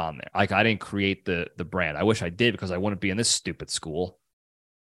put it on there. Like, I didn't create the brand. I wish I did because I wouldn't be in this stupid school.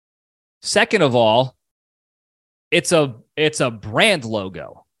 Second of all, it's a brand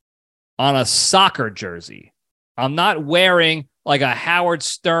logo on a soccer jersey. I'm not wearing like a Howard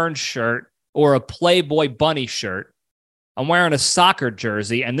Stern shirt or a Playboy Bunny shirt. I'm wearing a soccer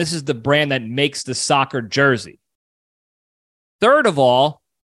jersey, and this is the brand that makes the soccer jersey. Third of all,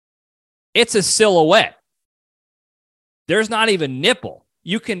 it's a silhouette. There's not even nipple.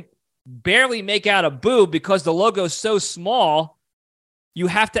 You can barely make out a boob because the logo is so small. You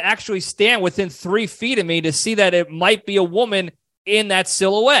have to actually stand within 3 feet of me to see that it might be a woman in that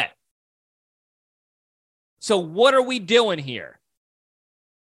silhouette. So what are we doing here?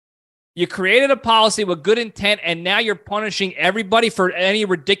 You created a policy with good intent, and now you're punishing everybody for any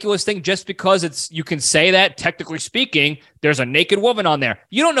ridiculous thing just because you can say that, technically speaking, there's a naked woman on there.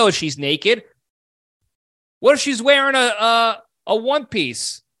 You don't know if she's naked. What if she's wearing a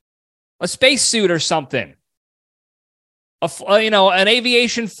one-piece, a spacesuit or something? An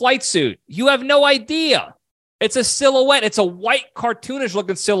aviation flight suit. You have no idea. It's a silhouette. It's a white,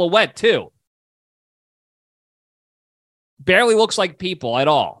 cartoonish-looking silhouette, too. Barely looks like people at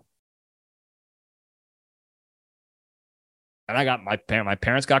all. And I got my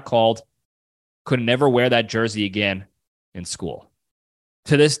parents got called. Could never wear that jersey again in school.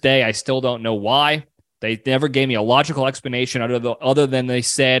 To this day, I still don't know why. They never gave me a logical explanation other than they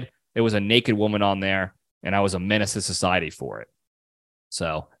said there was a naked woman on there and I was a menace to society for it.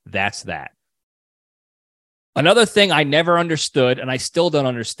 So that's that. Another thing I never understood, and I still don't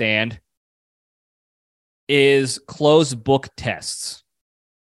understand, is closed book tests.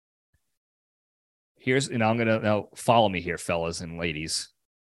 Now follow me here, fellas and ladies.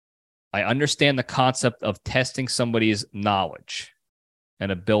 I understand the concept of testing somebody's knowledge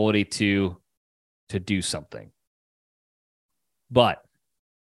and ability to do something. But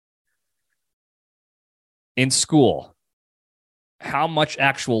in school, how much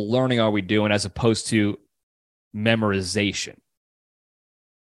actual learning are we doing as opposed to memorization?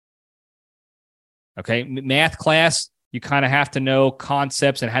 Okay, math class, you kind of have to know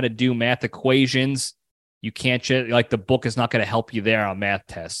concepts and how to do math equations. You can't just, like, the book is not going to help you there on math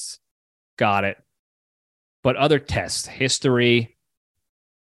tests. Got it. But other tests, history,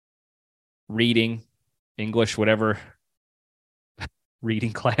 reading, English, whatever,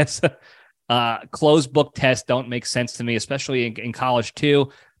 reading class, closed book tests don't make sense to me, especially in college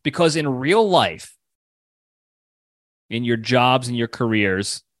too, because in real life, in your jobs and your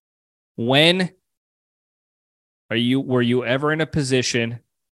careers, when were you ever in a position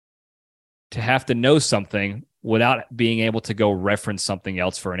to have to know something without being able to go reference something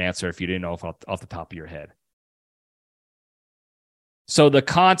else for an answer if you didn't know off the top of your head? So the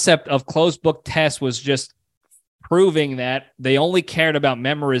concept of closed book tests was just proving that they only cared about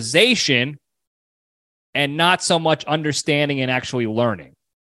memorization and not so much understanding and actually learning.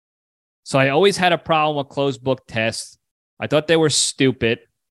 So I always had a problem with closed book tests. I thought they were stupid.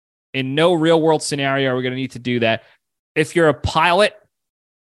 In no real world scenario are we going to need to do that. If you're a pilot,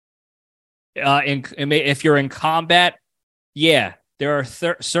 if you're in combat, yeah, there are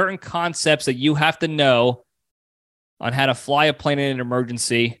certain concepts that you have to know on how to fly a plane in an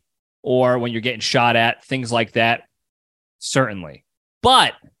emergency or when you're getting shot at, things like that, certainly.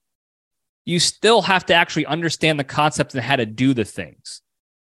 But you still have to actually understand the concepts and how to do the things.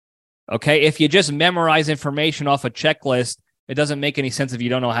 Okay, if you just memorize information off a checklist, it doesn't make any sense if you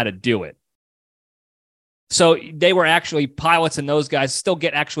don't know how to do it. So they were actually, pilots and those guys still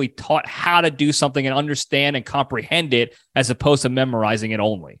get actually taught how to do something and understand and comprehend it as opposed to memorizing it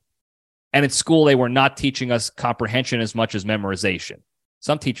only. And in school, they were not teaching us comprehension as much as memorization.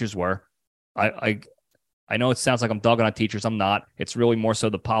 Some teachers were. I know it sounds like I'm dogging on teachers. I'm not. It's really more so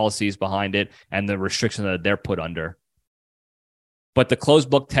the policies behind it and the restrictions that they're put under. But the closed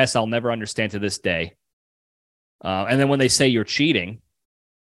book test, I'll never understand to this day. And then when they say you're cheating,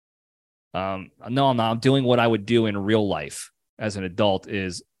 no, I'm not. I'm doing what I would do in real life as an adult.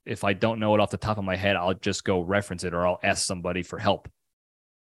 Is if I don't know it off the top of my head, I'll just go reference it or I'll ask somebody for help.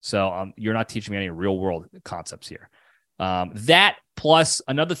 So you're not teaching me any real world concepts here. That plus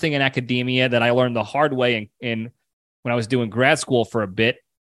another thing in academia that I learned the hard way in when I was doing grad school for a bit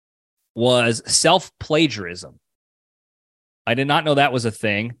was self-plagiarism. I did not know that was a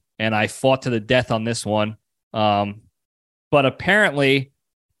thing, and I fought to the death on this one. But apparently,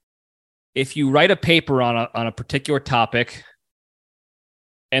 if you write a paper on a particular topic,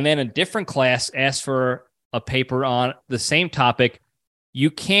 and then a different class asks for a paper on the same topic, you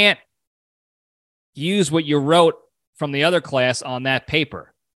can't use what you wrote from the other class on that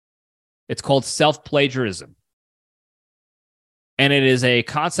paper. It's called self-plagiarism. And it is a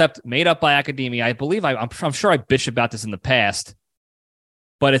concept made up by academia. I believe I'm sure I bitched about this in the past.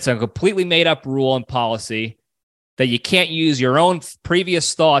 but it's a completely made up rule and policy that you can't use your own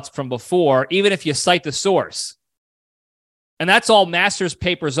previous thoughts from before, even if you cite the source. And that's all master's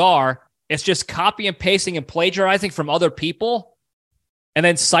papers are. It's just copy and pasting and plagiarizing from other people and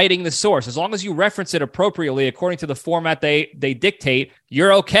then citing the source. As long as you reference it appropriately according to the format they dictate,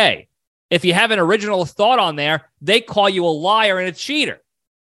 you're okay. If you have an original thought on there, they call you a liar and a cheater.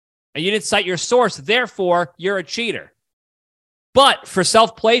 And you didn't cite your source, therefore, you're a cheater. But for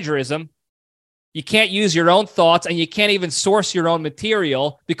self-plagiarism, you can't use your own thoughts and you can't even source your own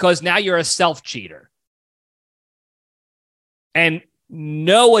material because now you're a self-cheater. And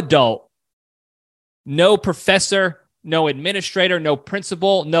no adult, no professor, no administrator, no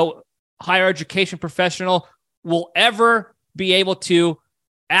principal, no higher education professional will ever be able to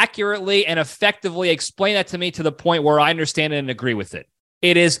accurately and effectively explain that to me to the point where I understand it and agree with it.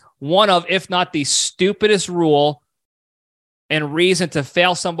 It is one of, if not the stupidest rule and reason to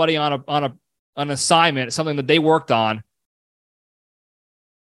fail somebody on an assignment, something that they worked on,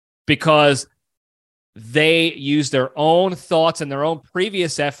 because they use their own thoughts and their own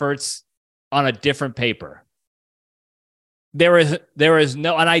previous efforts on a different paper. There is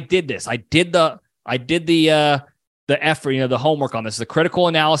no, and I did this. I did the effort, the homework on this, the critical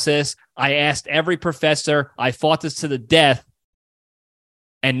analysis. I asked every professor. I fought this to the death,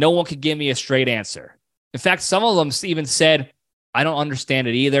 and no one could give me a straight answer. In fact, some of them even said, I don't understand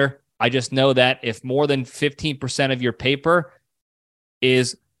it either. I just know that if more than 15% of your paper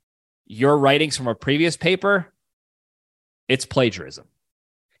is your writings from a previous paper, it's plagiarism.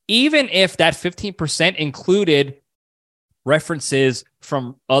 Even if that 15% included references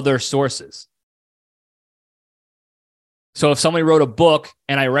from other sources. So if somebody wrote a book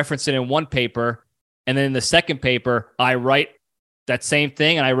and I reference it in one paper, and then in the second paper, I write that same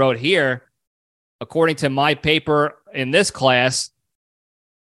thing and I wrote here, according to my paper in this class,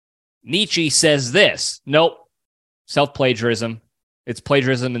 Nietzsche says this. Nope. Self-plagiarism. It's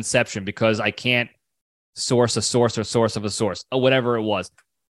plagiarism inception because I can't source a source or source of a source or whatever it was.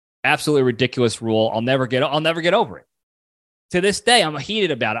 Absolutely ridiculous rule. I'll never get over it. To this day, I'm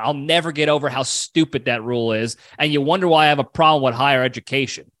heated about it. I'll never get over how stupid that rule is. And you wonder why I have a problem with higher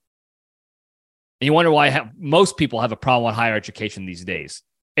education. And you wonder why most people have a problem with higher education these days.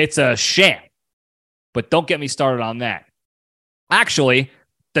 It's a sham. But don't get me started on that. Actually,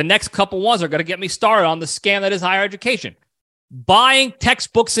 the next couple ones are going to get me started on the scam that is higher education. Buying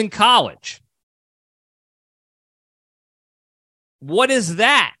textbooks in college. What is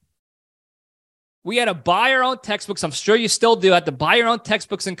that? We had to buy our own textbooks. I'm sure you still do have to buy your own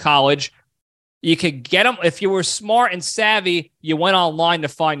textbooks in college. You could get them. If you were smart and savvy, you went online to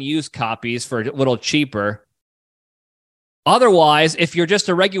find used copies for a little cheaper. Otherwise, if you're just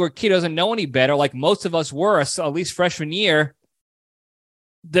a regular kid who doesn't know any better, like most of us were, at least freshman year,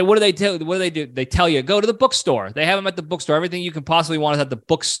 then what do they do? What do they do? They tell you, go to the bookstore. They have them at the bookstore. Everything you can possibly want is at the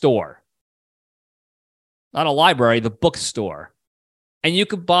bookstore. Not a library, the bookstore. And you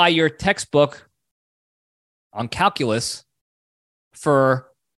could buy your textbook on calculus for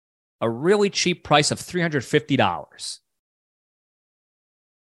a really cheap price of $350.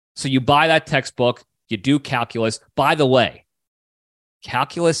 So you buy that textbook, you do calculus. By the way,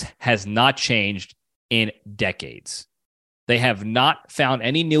 calculus has not changed in decades. They have not found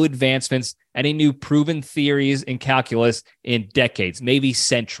any new advancements, any new proven theories in calculus in decades, maybe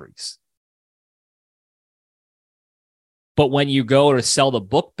centuries. But when you go to sell the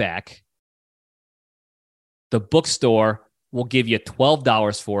book back, the bookstore will give you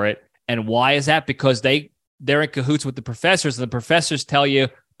 $12 for it. And why is that? Because they're in cahoots with the professors, and the professors tell you,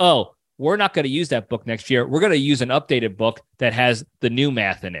 oh, we're not going to use that book next year. We're going to use an updated book that has the new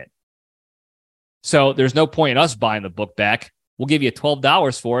math in it. So there's no point in us buying the book back. We'll give you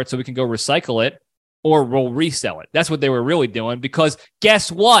 $12 for it so we can go recycle it, or we'll resell it. That's what they were really doing, because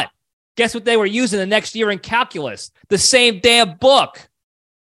guess what? Guess what they were using the next year in calculus? The same damn book.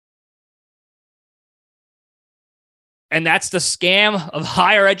 And that's the scam of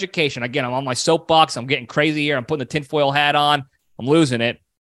higher education. Again, I'm on my soapbox. I'm getting crazy here. I'm putting the tinfoil hat on. I'm losing it.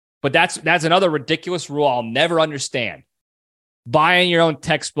 But that's another ridiculous rule I'll never understand. Buying your own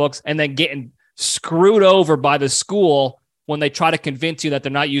textbooks and then getting screwed over by the school when they try to convince you that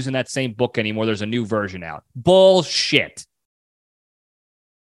they're not using that same book anymore. There's a new version out. Bullshit.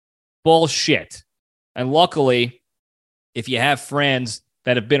 Bullshit. And luckily, if you have friends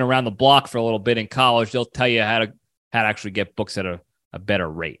that have been around the block for a little bit in college, they'll tell you how to actually get books at a better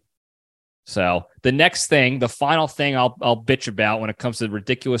rate. So the next thing, the final thing I'll bitch about when it comes to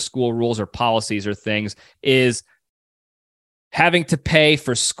ridiculous school rules or policies or things is having to pay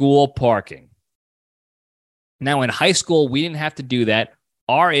for school parking. Now, in high school, we didn't have to do that.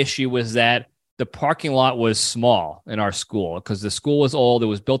 Our issue was that the parking lot was small in our school because the school was old. It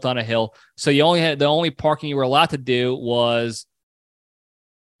was built on a hill. So the only parking you were allowed to do was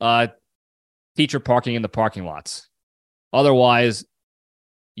teacher parking in the parking lots. Otherwise,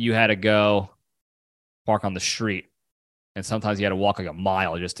 you had to go park on the street. And sometimes you had to walk like a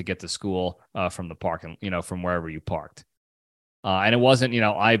mile just to get to school from the parking, from wherever you parked. And it wasn't,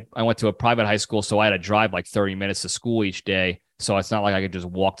 I went to a private high school, so I had to drive like 30 minutes to school each day. So it's not like I could just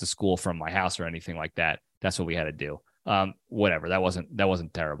walk to school from my house or anything like that. That's what we had to do. Whatever. That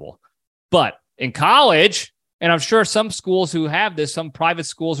wasn't terrible. But in college, and I'm sure some schools who have this, some private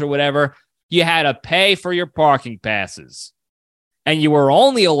schools or whatever, you had to pay for your parking passes. And you were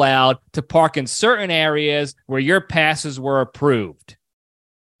only allowed to park in certain areas where your passes were approved.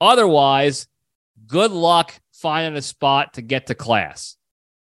 Otherwise, good luck finding a spot to get to class.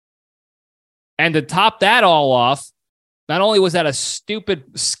 And to top that all off, not only was that a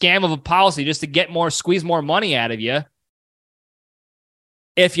stupid scam of a policy just to squeeze more money out of you,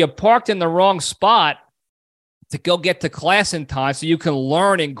 if you parked in the wrong spot to go get to class in time so you can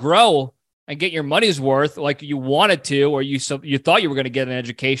learn and grow and get your money's worth like you wanted to, or you thought you were going to get an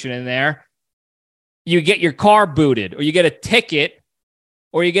education in there, you get your car booted, or you get a ticket,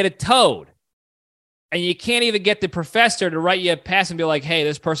 or you get it towed. And you can't even get the professor to write you a pass and be like, hey,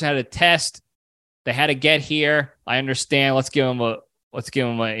 this person had a test. They had to get here. I understand. Let's give them a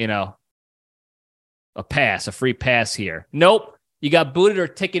pass, a free pass here. Nope. You got booted or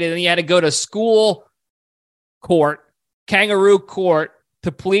ticketed, and you had to go to school court, kangaroo court,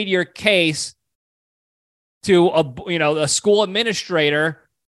 to plead your case to a school administrator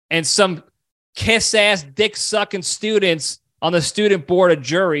and some kiss-ass, dick-sucking students on the student board of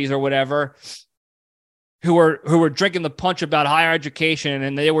juries or whatever who were drinking the punch about higher education,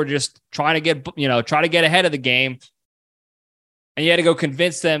 and they were just trying to get ahead of the game. And you had to go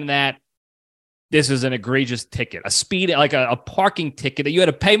convince them that this is an egregious ticket, a parking ticket that you had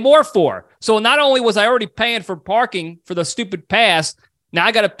to pay more for. So not only was I already paying for parking for the stupid pass, now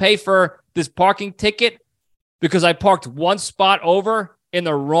I got to pay for this parking ticket because I parked one spot over in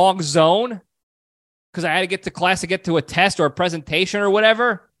the wrong zone because I had to get to class to get to a test or a presentation or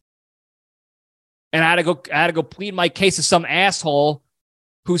whatever. And I had to go plead my case to some asshole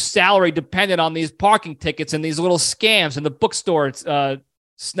whose salary depended on these parking tickets and these little scams and the bookstore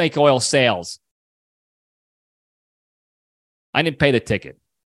snake oil sales. I didn't pay the ticket.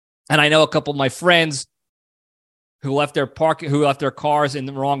 And I know a couple of my friends who left their cars in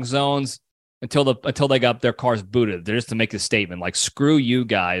the wrong zones until they got their cars booted. They're just to make a statement like, screw you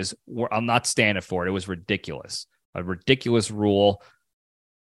guys. I'm not standing for it. It was ridiculous. A ridiculous rule.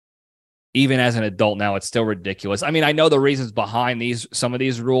 Even as an adult now, it's still ridiculous. I mean, I know the reasons behind some of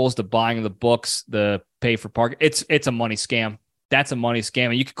these rules, the buying of the books, the pay for parking. It's a money scam. That's a money scam.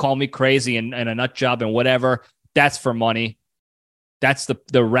 And you could call me crazy and a nut job and whatever. That's for money. That's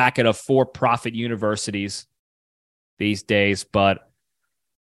the racket of for-profit universities these days. But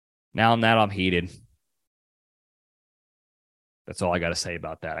now I'm heated. That's all I got to say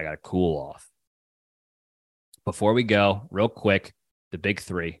about that. I got to cool off. Before we go, real quick, the big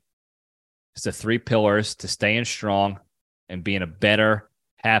three. It's the 3 pillars to staying strong and being a better,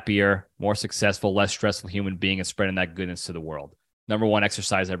 happier, more successful, less stressful human being and spreading that goodness to the world. Number 1,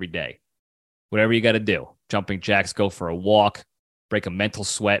 exercise every day. Whatever you got to do. Jumping jacks, go for a walk, break a mental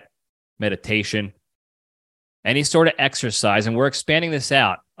sweat, meditation, any sort of exercise. And we're expanding this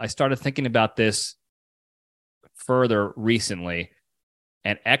out. I started thinking about this further recently,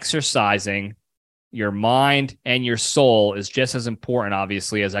 and exercising your mind and your soul is just as important,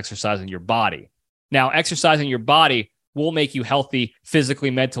 obviously, as exercising your body. Now, exercising your body will make you healthy physically,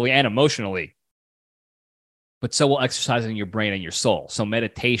 mentally, and emotionally. But so will exercising your brain and your soul. So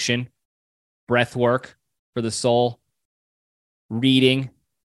meditation, breath work for the soul, reading,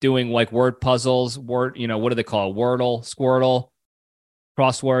 doing like word puzzles, what do they call it? Wordle, Squirtle,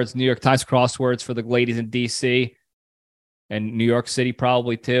 crosswords, New York Times crosswords for the ladies in DC and New York City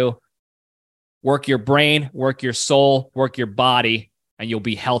probably too. Work your brain, work your soul, work your body, and you'll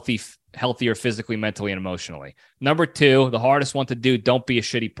be healthier physically, mentally, and emotionally. Number 2, the hardest one to do, don't be a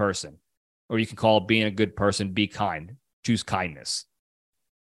shitty person. Or you can call it being a good person, be kind. Choose kindness.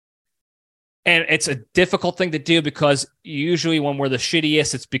 And it's a difficult thing to do because usually when we're the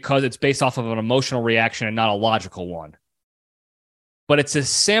shittiest, it's because it's based off of an emotional reaction and not a logical one. But it's as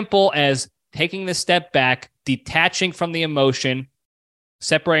simple as taking the step back, detaching from the emotion,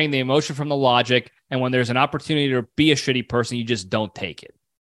 separating the emotion from the logic, and when there's an opportunity to be a shitty person, you just don't take it.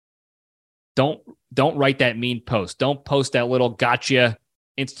 Don't write that mean post. Don't post that little gotcha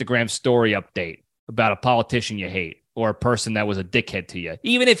Instagram story update about a politician you hate. or a person that was a dickhead to you.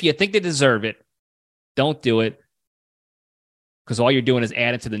 Even if you think they deserve it, don't do it, because all you're doing is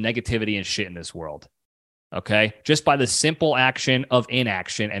adding to the negativity and shit in this world. Okay? Just by the simple action of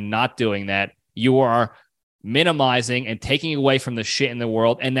inaction and not doing that, you are minimizing and taking away from the shit in the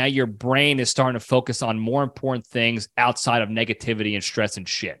world, and now your brain is starting to focus on more important things outside of negativity and stress and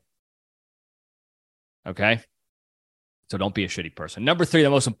shit. Okay? So don't be a shitty person. Number 3, the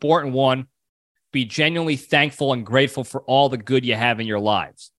most important one, be genuinely thankful and grateful for all the good you have in your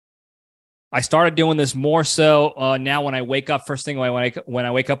lives. I started doing this more so now when I wake up. First thing when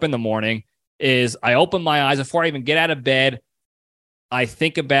I wake up in the morning is I open my eyes before I even get out of bed. I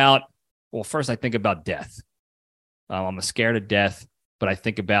think about, first I think about death. I'm scared of death, but I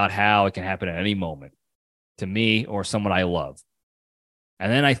think about how it can happen at any moment to me or someone I love.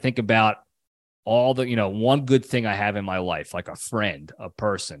 And then I think about all the, one good thing I have in my life, like a friend, a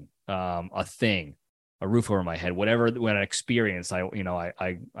person, a thing, a roof over my head, whatever, an experience I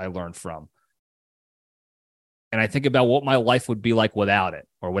learned from. And I think about what my life would be like without it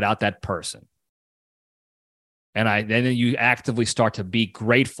or without that person. And then you actively start to be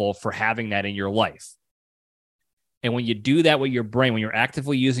grateful for having that in your life. And when you do that with your brain, when you're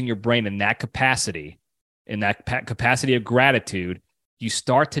actively using your brain in that capacity of gratitude, you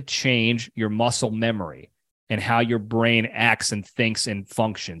start to change your muscle memory and how your brain acts and thinks and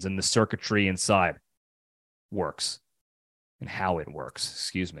functions, and the circuitry inside works and how it works.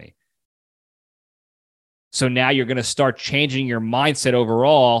 Excuse me. So now you're going to start changing your mindset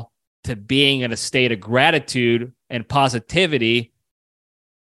overall to being in a state of gratitude and positivity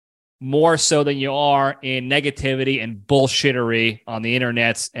more so than you are in negativity and bullshittery on the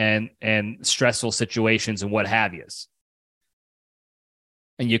internets and stressful situations and what have yous.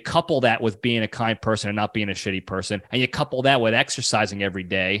 And you couple that with being a kind person and not being a shitty person. And you couple that with exercising every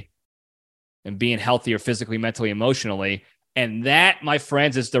day and being healthier physically, mentally, emotionally. And that, my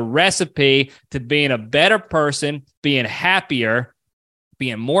friends, is the recipe to being a better person, being happier,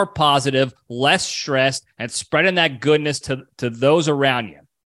 being more positive, less stressed, and spreading that goodness to those around you.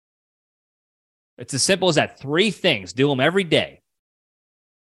 It's as simple as that. 3 things. Do them every day.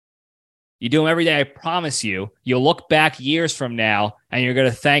 You do them every day. I promise you, you'll look back years from now and you're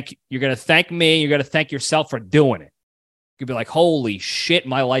going to thank me. You're going to thank yourself for doing it. You'll be like, holy shit,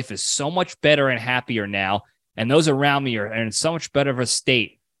 my life is so much better and happier now. And those around me are in so much better of a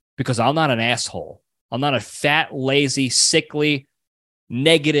state because I'm not an asshole. I'm not a fat, lazy, sickly,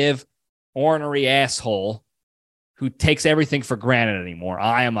 negative, ornery asshole who takes everything for granted anymore.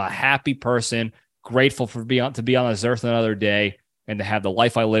 I am a happy person, grateful to be on this earth another day and to have the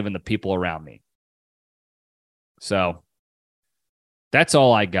life I live and the people around me. So that's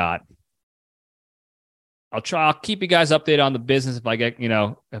all I got. I'll keep you guys updated on the business if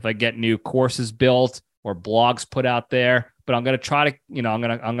I get new courses built or blogs put out there, but I'm going to try to, I'm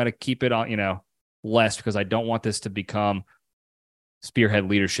going to keep it on, less because I don't want this to become Spearhead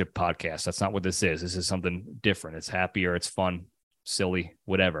Leadership Podcast. That's not what this is. This is something different. It's happier. It's fun, silly,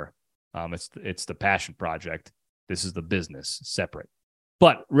 whatever. It's the passion project. This is the business, separate.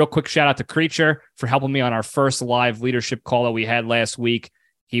 But real quick shout out to Creature for helping me on our first live leadership call that we had last week.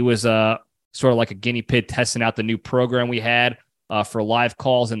 He was sort of like a guinea pig testing out the new program we had for live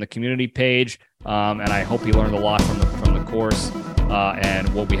calls in the community page. And I hope he learned a lot from the course and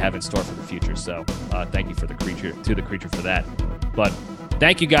what we have in store for the future. So thank you to the Creature for that. But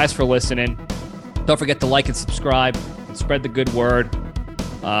thank you guys for listening. Don't forget to like and subscribe and spread the good word.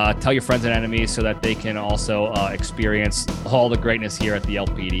 Tell your friends and enemies so that they can also experience all the greatness here at the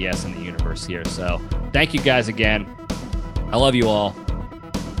LPDS and the universe here. So thank you guys again. I love you all.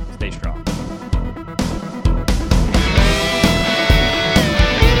 Stay strong.